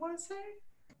 I want to say.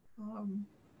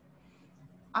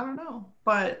 I don't know,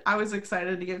 but I was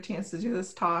excited to get a chance to do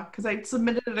this talk because I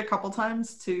submitted it a couple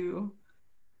times to,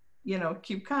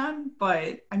 KubeCon,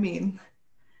 but I mean,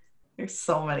 there's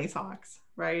so many talks,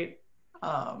 right?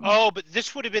 But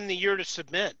this would have been the year to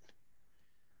submit.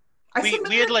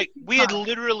 We had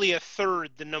literally a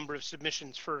third the number of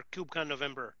submissions for KubeCon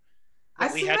November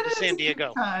that we had to San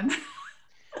Diego.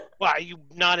 Well, you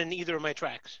not in either of my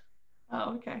tracks.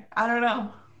 Oh, okay. I don't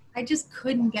know. I just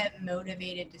couldn't get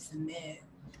motivated to submit.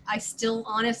 I still,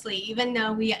 honestly, even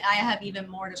though I have even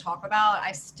more to talk about,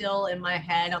 I still, in my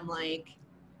head, I'm like,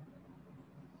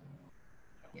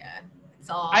 yeah, it's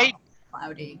all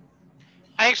cloudy.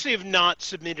 I actually have not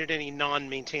submitted any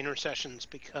non-maintainer sessions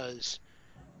because,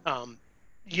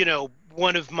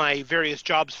 one of my various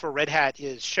jobs for Red Hat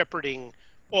is shepherding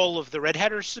all of the Red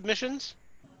Hatters submissions.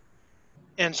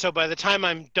 And so by the time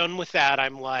I'm done with that,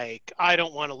 I'm like, I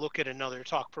don't want to look at another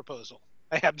talk proposal.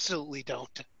 I absolutely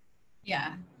don't.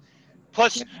 Yeah.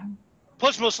 Plus,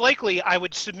 most likely, I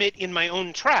would submit in my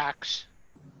own tracks,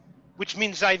 which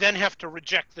means I then have to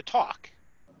reject the talk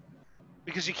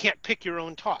because you can't pick your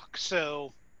own talk.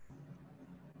 So,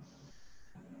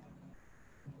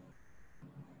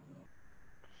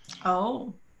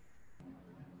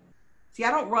 see,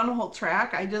 I don't run a whole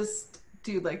track. I just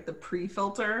do like the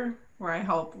pre-filter where I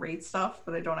help rate stuff,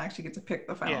 but I don't actually get to pick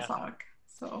the final talk.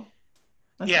 So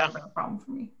that's never been a problem for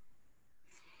me.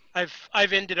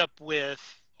 I've ended up with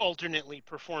alternately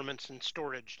performance and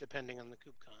storage depending on the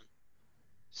KubeCon.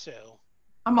 So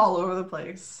I'm all over the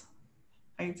place.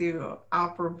 I do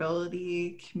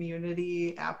operability,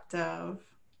 community, app dev,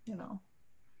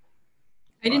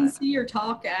 I didn't see your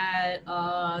talk at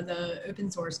the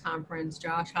open source conference,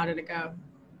 Josh. How did it go?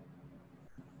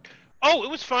 Oh,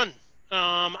 it was fun.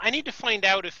 I need to find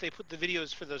out if they put the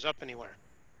videos for those up anywhere.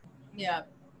 Yeah.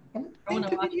 I don't think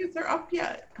the videos are up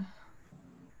yet.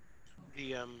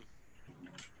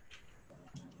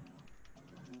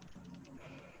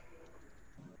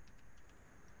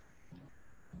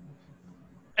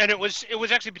 And it was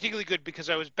actually particularly good because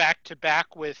I was back to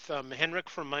back with Henrik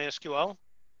from MySQL.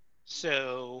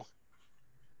 So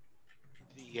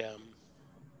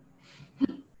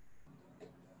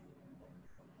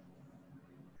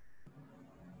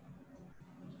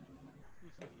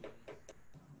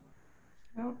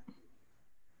Nope.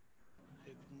 I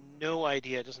have no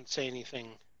idea. It doesn't say anything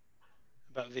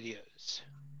about videos.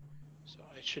 So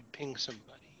I I should ping somebody.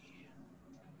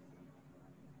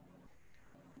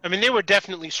 I mean, they were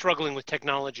definitely struggling with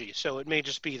technology, so it may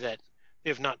just be that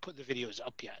they have not put the videos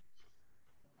up yet.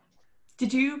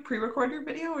 Did you pre-record your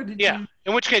video or did Yeah, you?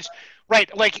 in which case,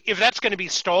 right, like if that's going to be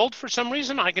stalled for some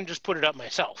reason, I can just put it up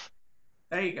myself.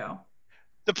 There you go.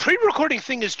 The pre-recording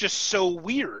thing is just so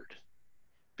weird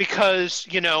because,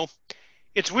 you know,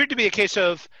 it's weird to be a case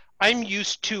of I'm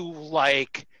used to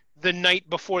like the night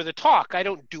before the talk, I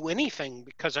don't do anything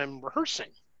because I'm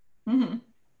rehearsing. Mm-hmm.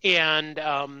 And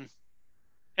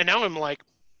now I'm like,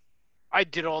 I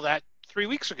did all that 3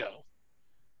 weeks ago.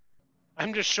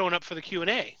 I'm just showing up for the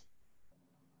Q&A.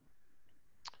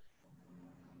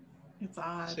 It's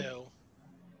odd. So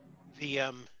the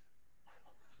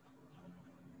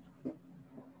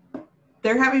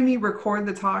They're having me record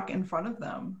the talk in front of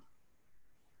them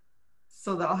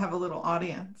so that I'll have a little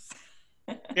audience.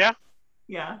 yeah,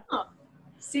 Yeah. Huh.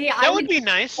 See, that I would would be do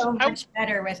nice. so much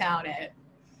better without it.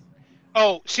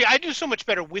 Oh, see, I do so much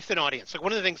better with an audience. Like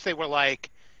one of the things they were like,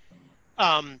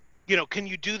 you know, can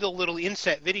you do the little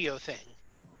inset video thing?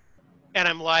 And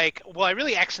I'm like, well, I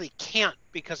really actually can't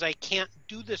because I can't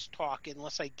do this talk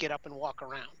unless I get up and walk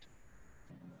around.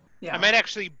 Yeah. I might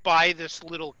actually buy this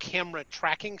little camera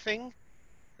tracking thing.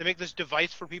 They make this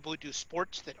device for people who do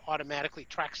sports that automatically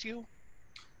tracks you.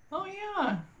 Oh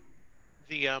yeah.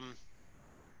 The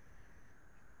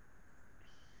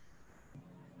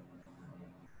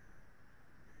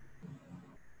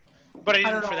but I I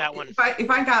don't didn't for know. that one. If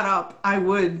I got up, I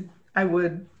would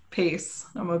pace.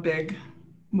 I'm a big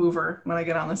mover when I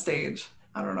get on the stage.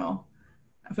 I don't know.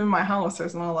 If I'm in my house,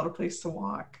 there's not a lot of place to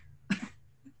walk.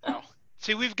 Oh,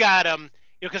 see, we've got you know,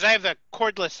 because I have the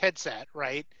cordless headset,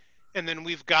 right? And then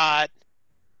we've got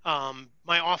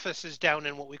my office is down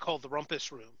in what we call the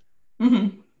rumpus room,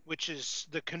 Mm-hmm. which is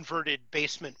the converted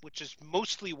basement, which is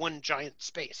mostly one giant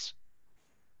space.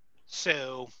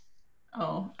 So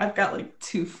Oh, I've got like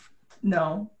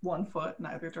 1 foot in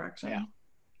either direction. yeah,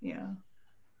 Yeah.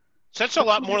 so that's a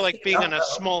lot more like Stand being up, on a though.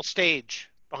 small stage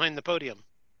behind the podium.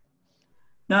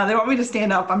 No, they want me to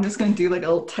stand up. I'm just going to do like a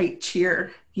little tight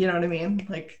cheer. You know what I mean?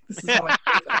 Like this is how much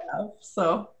space I have.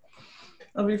 So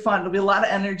it'll be fun. It'll be a lot of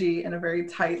energy in a very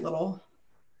tight little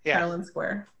Yeah, Carolyn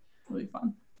Square. It'll be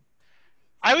fun.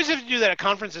 I always have to do that at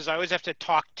conferences. I always have to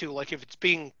talk to, like, if it's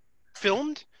being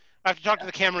filmed, I have to talk to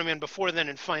the cameraman before then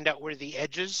and find out where the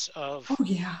edges of Oh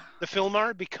yeah. the film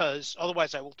are, because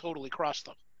otherwise I will totally cross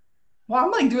them. Well,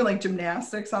 I'm like doing like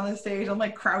gymnastics on the stage. I'm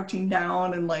like crouching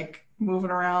down and like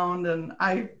moving around, and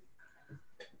I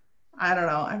don't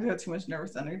know. I've got too much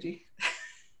nervous energy.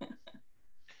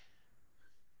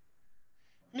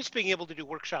 I miss being able to do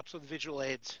workshops with visual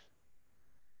aids.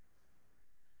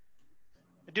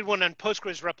 I did one on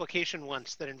Postgres replication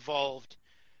once that involved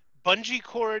bungee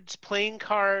cords, playing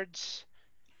cards,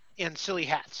 and silly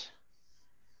hats.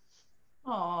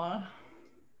 Aw,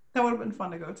 that would have been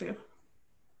fun to go to.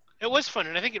 It was fun,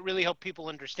 and I think it really helped people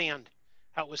understand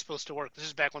how it was supposed to work. This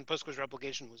is back when Postgres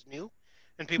replication was new,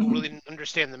 and people really didn't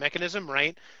understand the mechanism,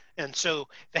 right? And so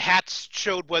the hats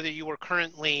showed whether you were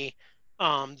currently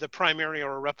the primary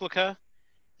or a replica,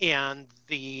 and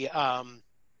the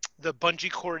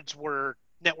bungee cords were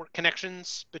network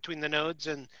connections between the nodes,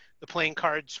 and the playing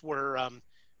cards were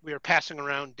we were passing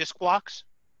around disk blocks.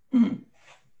 Mhm.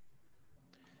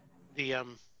 The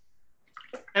and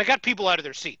it got people out of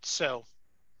their seats. So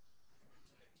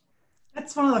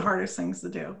That's one of the hardest things to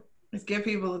do is get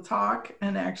people to talk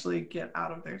and actually get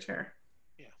out of their chair.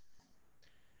 yeah,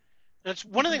 that's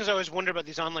one of the things I always wonder about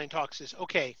these online talks is,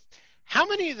 okay, how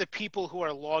many of the people who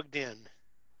are logged in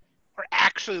are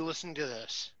actually listening to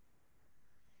this,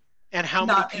 and how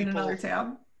many Not in people? another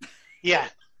tab. Yeah.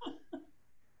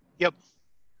 Yep.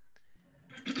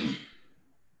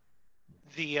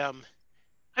 The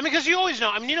I mean, because you always know.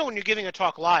 I mean, you know, when you're giving a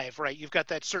talk live, right? You've got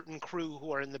that certain crew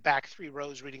who are in the back 3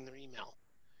 rows reading their email,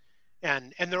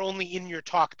 and they're only in your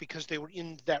talk because they were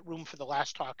in that room for the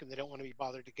last talk and they don't want to be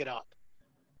bothered to get up.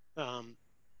 Um,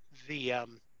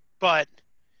 but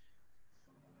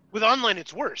with online,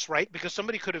 it's worse, right? Because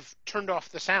somebody could have turned off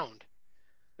the sound.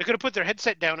 They could have put their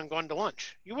headset down and gone to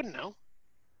lunch. You wouldn't know.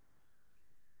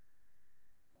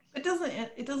 It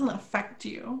doesn't affect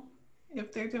you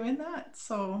if they're doing that.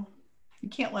 So you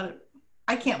can't let it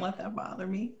I can't let that bother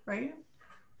me, right?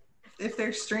 If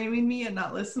they're streaming me and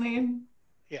not listening,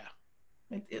 Yeah.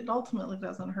 it ultimately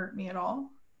doesn't hurt me at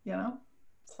all, you know?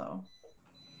 So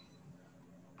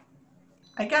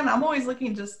again, I'm always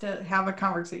looking just to have a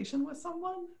conversation with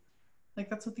someone. Like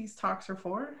that's what these talks are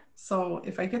for. So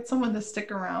if I get someone to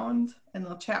stick around and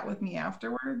they'll chat with me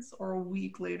afterwards, or a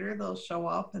week later they'll show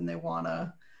up and they want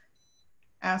to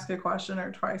ask a question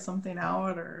or try something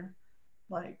out or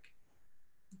like,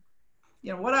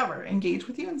 whatever, engage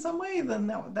with you in some way, then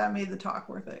that made the talk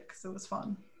worth it because it was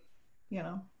fun,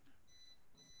 Yeah.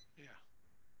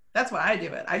 That's why I do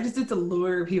it. I just did to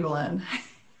lure people in.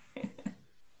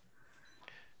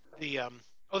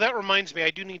 That reminds me,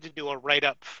 I do need to do a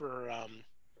write-up for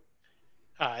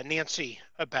Nancy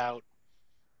about,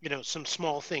 some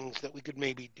small things that we could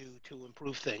maybe do to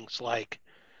improve things. Like,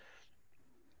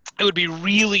 it would be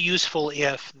really useful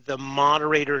if the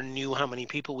moderator knew how many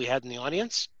people we had in the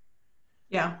audience.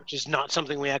 Yeah. Which is not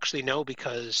something we actually know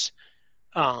because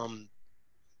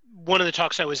one of the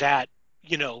talks I was at,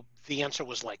 the answer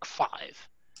was like 5.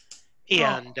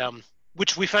 And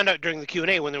which we found out during the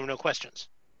Q&A when there were no questions.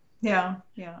 Yeah.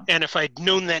 And if I'd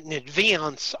known that in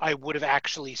advance, I would have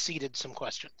actually seeded some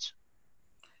questions.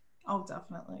 Oh,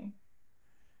 definitely.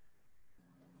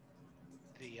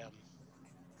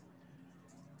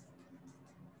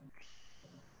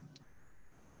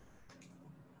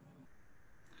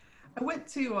 I went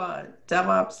to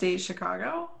DevOps Days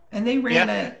Chicago, and they ran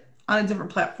it on a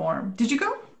different platform. Did you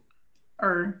go?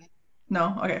 Or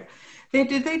no? Okay. They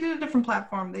did a different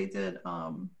platform. They did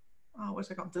what's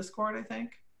it called? Discord, I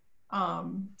think.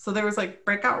 So there was like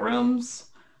breakout rooms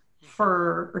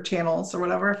or channels or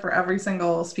whatever for every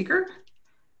single speaker.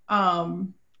 I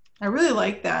really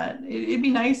like that. It'd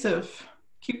be nice if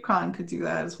KubeCon could do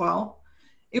that as well.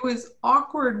 It was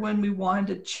awkward when we wanted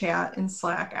to chat in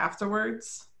Slack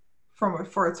afterwards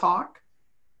for a talk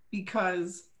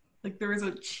because like there was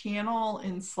a channel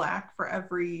in Slack for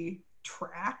every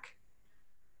track,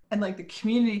 and like the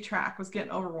community track was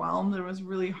getting overwhelmed. It was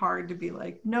really hard to be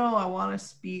like, no, I want to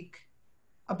speak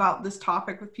about this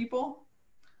topic with people.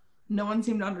 No one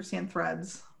seemed to understand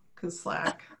threads because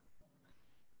Slack.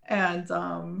 And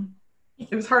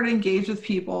it was hard to engage with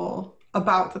people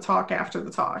about the talk after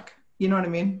the talk. You know what I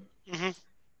mean? Mm-hmm.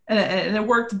 And it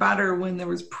worked better when there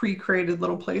was pre-created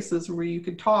little places where you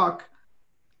could talk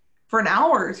for an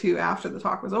hour or two after the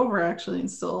talk was over, actually,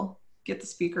 and still get the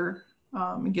speaker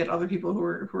and get other people who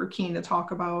were keen to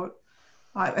talk about.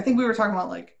 I think we were talking about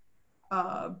like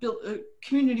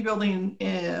community building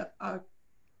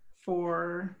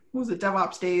for what was it,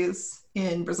 DevOps Days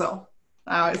in Brazil.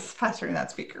 I was pestering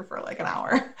that speaker for like an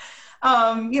hour,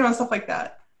 stuff like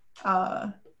that.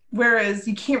 Whereas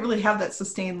you can't really have that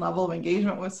sustained level of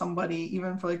engagement with somebody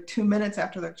even for like 2 minutes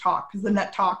after their talk because the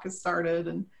net talk has started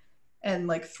and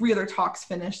like 3 other talks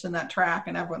finished in that track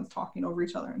and everyone's talking over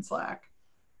each other in Slack.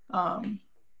 And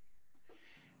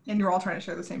you're all trying to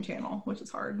share the same channel, which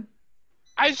is hard.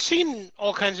 I've seen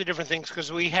all kinds of different things because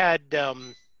we had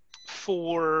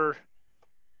for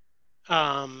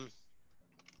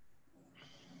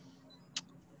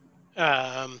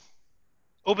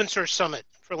Open Source Summit,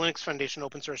 for Linux Foundation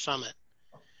Open Source Summit,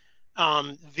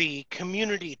 the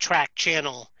community track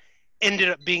channel ended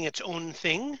up being its own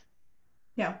thing.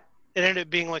 Yeah. It ended up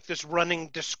being like this running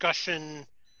discussion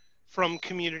from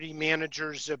community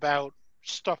managers about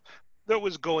stuff that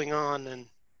was going on and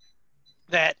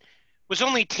that was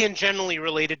only tangentially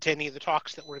related to any of the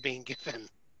talks that were being given.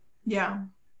 Yeah.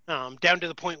 Down to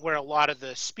the point where a lot of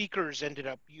the speakers ended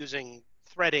up using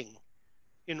threading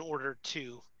in order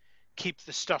to keep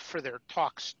the stuff for their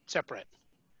talks separate.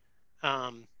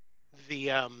 But for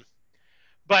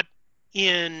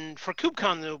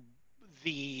KubeCon,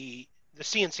 the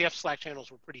CNCF Slack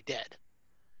channels were pretty dead.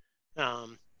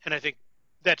 And I think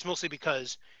that's mostly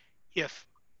because if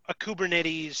a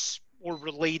Kubernetes or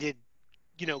related,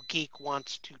 geek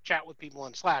wants to chat with people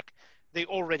on Slack, they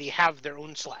already have their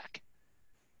own Slack.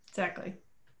 Exactly.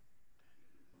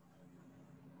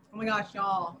 Oh my gosh,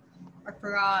 y'all, I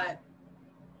forgot.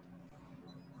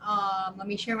 Let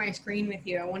me share my screen with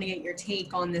you. I want to get your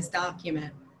take on this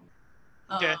document.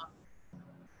 Okay.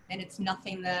 And it's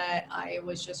nothing that I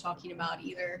was just talking about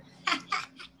either.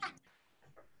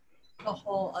 A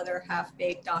whole other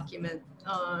half-baked document.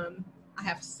 I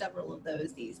have several of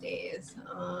those these days.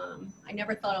 I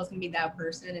never thought I was going to be that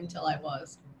person until I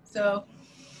was. So,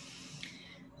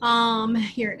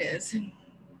 here it is.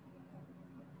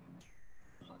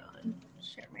 Hold on,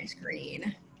 share my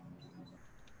screen.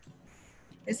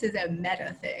 This is a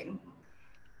meta thing.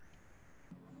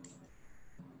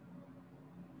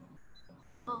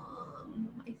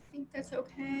 I think that's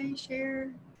okay.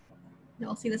 Share.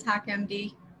 Y'all see this hack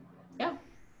MD? Yeah.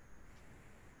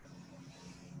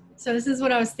 So this is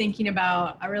what I was thinking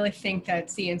about. I really think that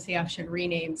CNCF should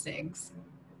rename SIGs.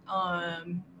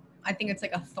 I think it's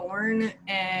like a thorn,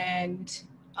 and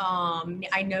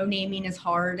I know naming is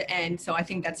hard, and so I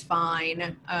think that's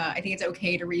fine. I think it's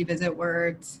okay to revisit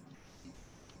words.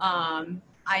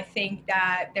 I think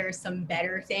that there's some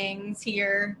better things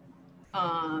here.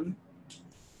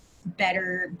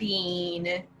 Better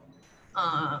being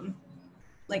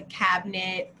like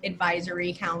cabinet,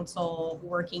 advisory council,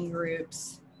 working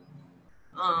groups.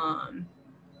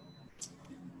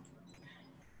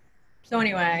 So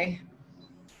anyway,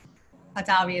 that's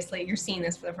obviously, you're seeing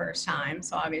this for the first time.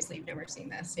 So obviously you've never seen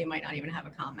this. So you might not even have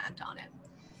a comment on it.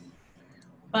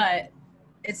 But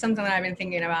it's something that I've been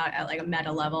thinking about at like a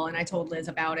meta level. And I told Liz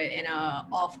about it in a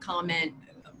off comment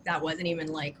that wasn't even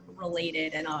like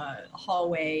related in a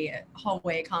hallway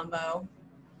combo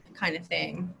kind of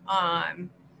thing.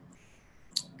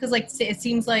 Because like it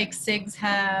seems like SIGs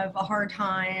have a hard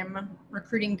time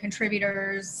recruiting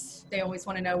contributors. They always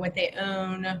want to know what they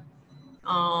own.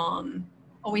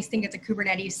 Always think it's a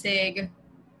Kubernetes SIG.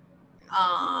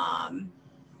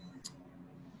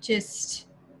 Just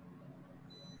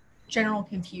general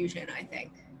confusion, I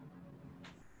think.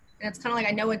 And it's kind of like,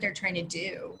 I know what they're trying to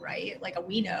do, right? Like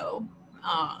we know.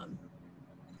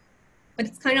 But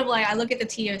it's kind of like, I look at the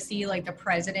TOC like the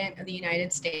president of the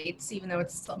United States, even though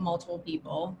it's multiple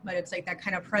people, but it's like that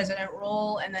kind of president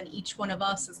role. And then each one of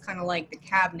us is kind of like the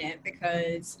cabinet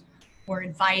because we're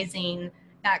advising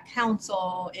that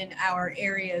council in our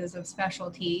areas of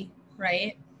specialty,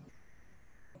 right?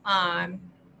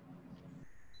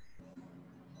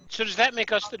 So does that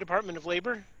make us the Department of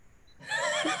Labor?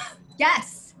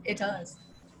 Yes, it does.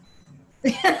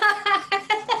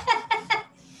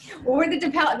 Or the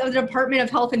Department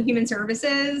of Health and Human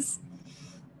Services,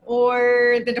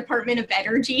 or the Department of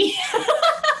Energy,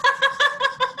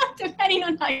 depending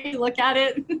on how you look at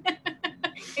it.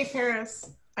 Hey,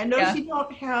 Paris, I noticed you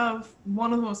don't have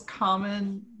one of the most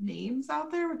common names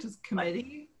out there, which is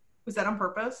committee. Was that on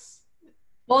purpose?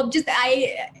 Well, because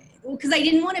I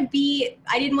didn't want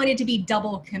it to be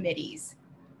double committees.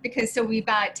 Because so we've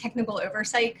got technical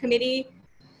oversight committee.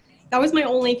 That was my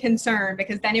only concern,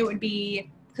 because then it would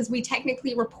be, because we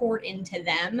technically report into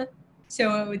them.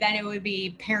 So then it would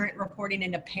be parent reporting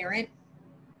into parent.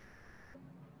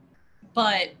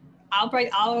 But I'll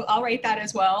write that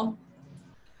as well.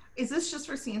 Is this just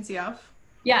for CNCF?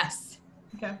 Yes.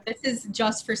 Okay. This is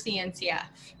just for CNCF.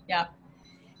 Yep.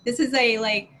 This is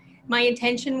my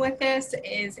intention with this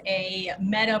is a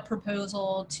meta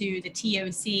proposal to the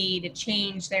TOC to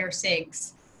change their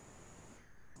SIGs.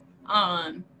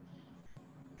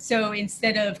 So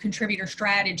instead of contributor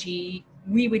strategy,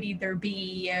 we would either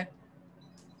be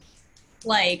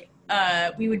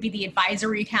we would be the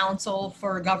advisory council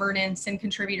for governance and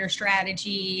contributor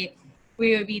strategy.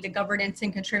 We would be the governance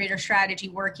and contributor strategy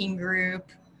working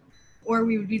group, or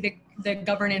we would be the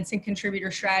governance and contributor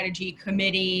strategy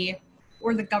committee,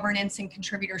 or the governance and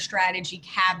contributor strategy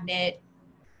cabinet.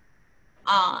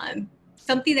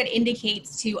 Something that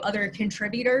indicates to other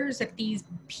contributors that these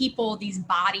people, these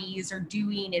bodies are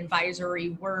doing advisory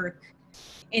work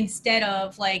instead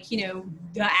of the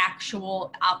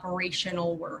actual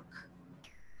operational work,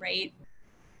 right?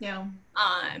 Yeah.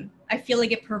 I feel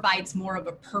like it provides more of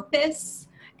a purpose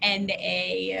and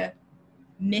a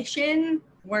mission,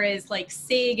 whereas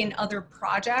SIG and other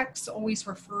projects always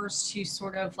refers to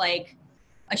sort of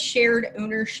a shared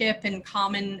ownership and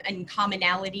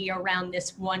commonality around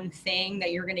this one thing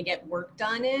that you're going to get work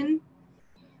done in,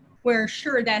 where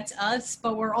sure, that's us,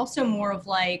 but we're also more of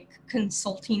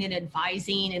consulting and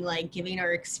advising and giving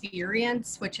our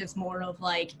experience, which is more of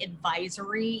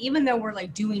advisory, even though we're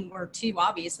doing work too.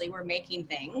 Obviously we're making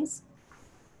things,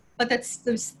 but that's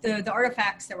the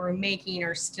artifacts that we're making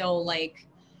are still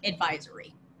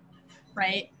advisory,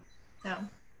 right? Yeah.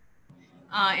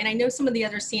 And I know some of the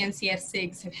other CNCF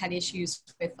SIGs have had issues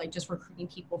with just recruiting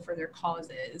people for their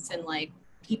causes, and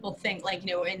people think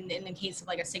in the case of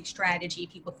a SIG strategy,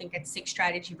 people think it's SIG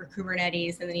strategy for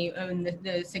Kubernetes, and then you own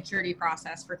the security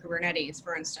process for Kubernetes,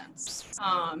 for instance.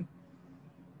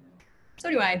 So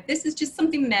anyway, this is just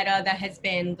something meta that has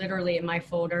been literally in my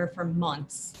folder for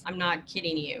months. I'm not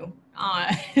kidding you.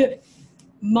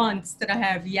 Months that I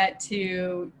have yet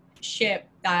to ship,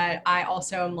 that I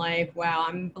also am wow,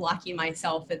 I'm blocking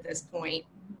myself at this point.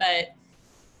 But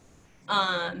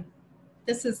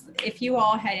this is, if you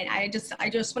all had it, I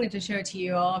just wanted to show it to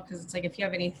you all, because it's if you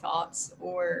have any thoughts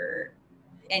or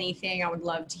anything, I would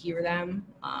love to hear them.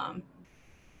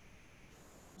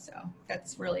 So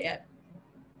that's really it.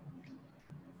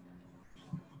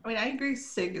 I mean, I agree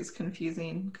SIG is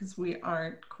confusing because we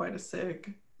aren't quite a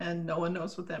SIG and no one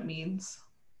knows what that means.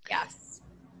 Yes.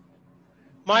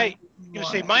 My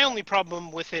only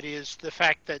problem with it is the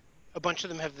fact that a bunch of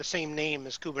them have the same name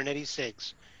as Kubernetes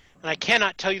SIGs. And I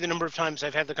cannot tell you the number of times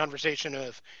I've had the conversation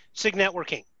of SIG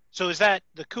networking, So is that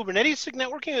the Kubernetes SIG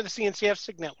networking or the CNCF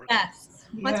SIG networking? Yes.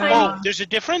 What's Yeah. my Oh, name? there's a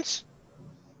difference?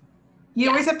 You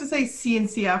Yeah. always have to say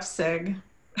CNCF SIG.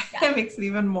 Yeah. It makes it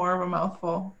even more of a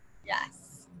mouthful.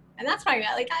 Yes. And that's why,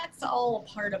 like, that's all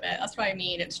part of it. That's what I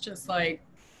mean. It's just like,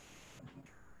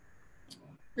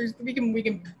 we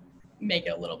can make it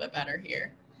a little bit better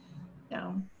here.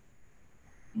 Yeah.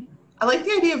 I like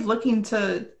the idea of looking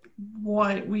to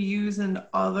what we use in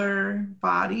other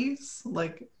bodies,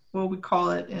 like what we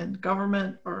call it in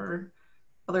government or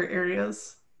other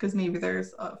areas, because maybe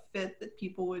there's a fit that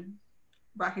people would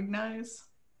recognize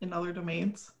in other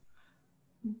domains.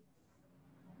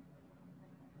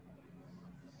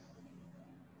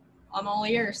 I'm all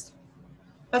ears.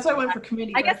 That's why I went for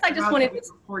committee. I guess I just wanted to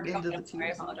report into the Sorry, I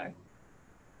TOC. apologize.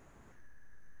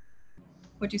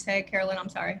 What'd you say, Carolyn? I'm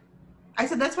sorry. I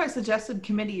said that's why I suggested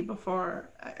committee before.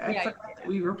 I Yeah, forgot that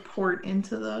we report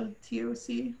into the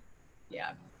TOC.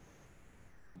 Yeah.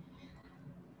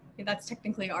 Yeah, that's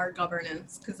technically our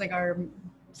governance, because like our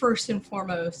first and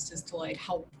foremost is to like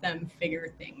help them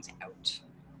figure things out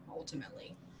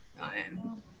ultimately.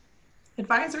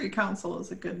 Advisory council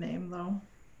is a good name, though.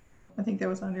 I think that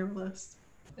was on your list.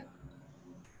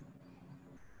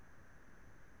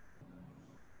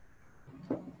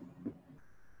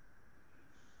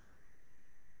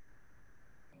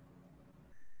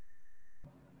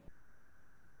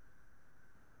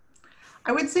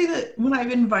 I would say that when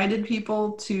I've invited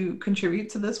people to contribute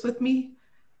to this with me,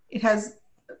 it has,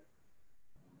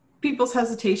 people's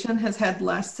hesitation has had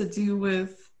less to do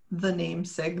with the name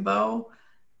SIG though,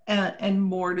 and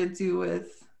more to do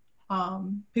with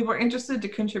people are interested to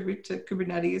contribute to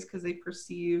Kubernetes because they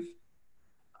perceive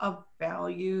a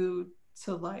value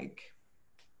to like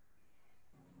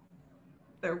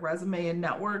their resume and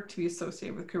network to be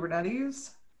associated with Kubernetes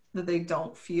that they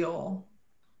don't feel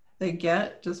they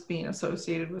get just being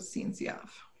associated with CNCF.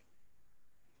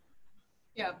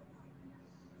 Yeah.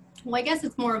 Well, I guess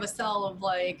it's more of a sell of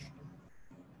like,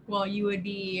 well, you would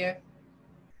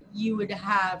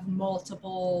have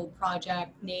multiple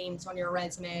project names on your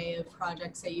resume of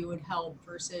projects that you would help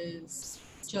versus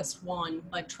just one.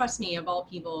 But trust me, of all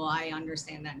people, I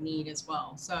understand that need as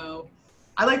well. So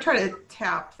I like try to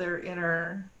tap their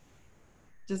inner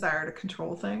desire to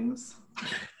control things,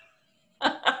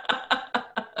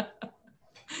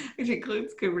 which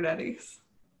includes Kubernetes.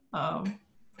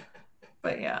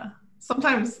 But yeah,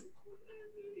 sometimes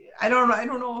I don't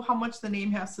know how much the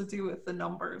name has to do with the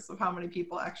numbers of how many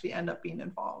people actually end up being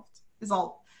involved. That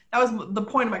was the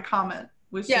point of my comment.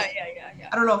 Yeah.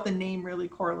 I don't know if the name really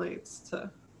correlates to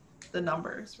the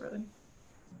numbers, really.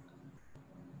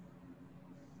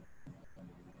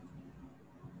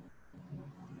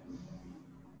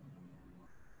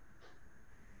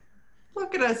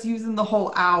 Look at us using the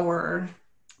whole hour.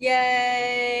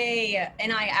 Yay!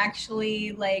 And I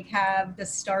actually like have the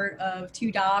start of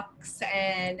 2 docs,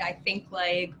 and I think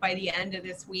like by the end of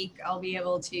this week I'll be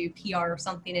able to PR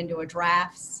something into a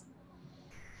drafts.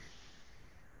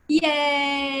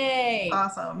 Yay!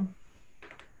 Awesome.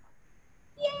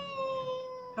 Yay!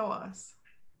 Go us.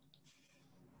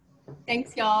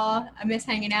 Thanks, y'all. I miss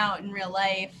hanging out in real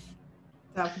life.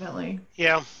 Definitely.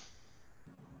 Yeah.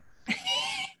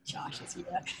 Josh is here.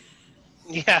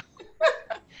 Yeah.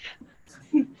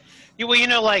 Well, you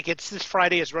know, like it's this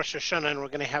Friday is Rosh Hashanah, and we're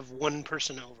going to have one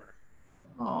person over.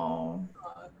 Oh.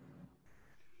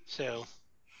 So.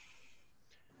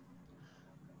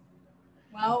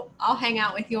 Well, I'll hang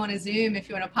out with you on a Zoom if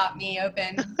you want to pop me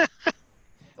open.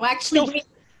 Well, actually, wait,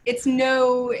 it's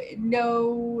no.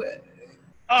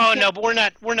 Oh no, but we're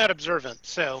not observant.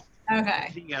 So.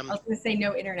 Okay. I was gonna say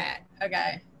no internet.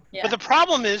 Okay. Yeah. But the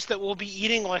problem is that we'll be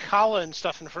eating like challah and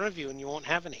stuff in front of you, and you won't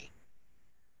have any.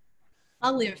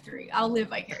 I'll live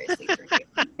vicariously through you.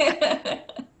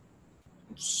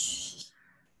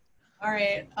 All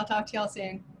right. I'll talk to y'all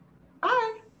soon.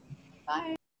 Bye.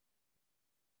 Bye.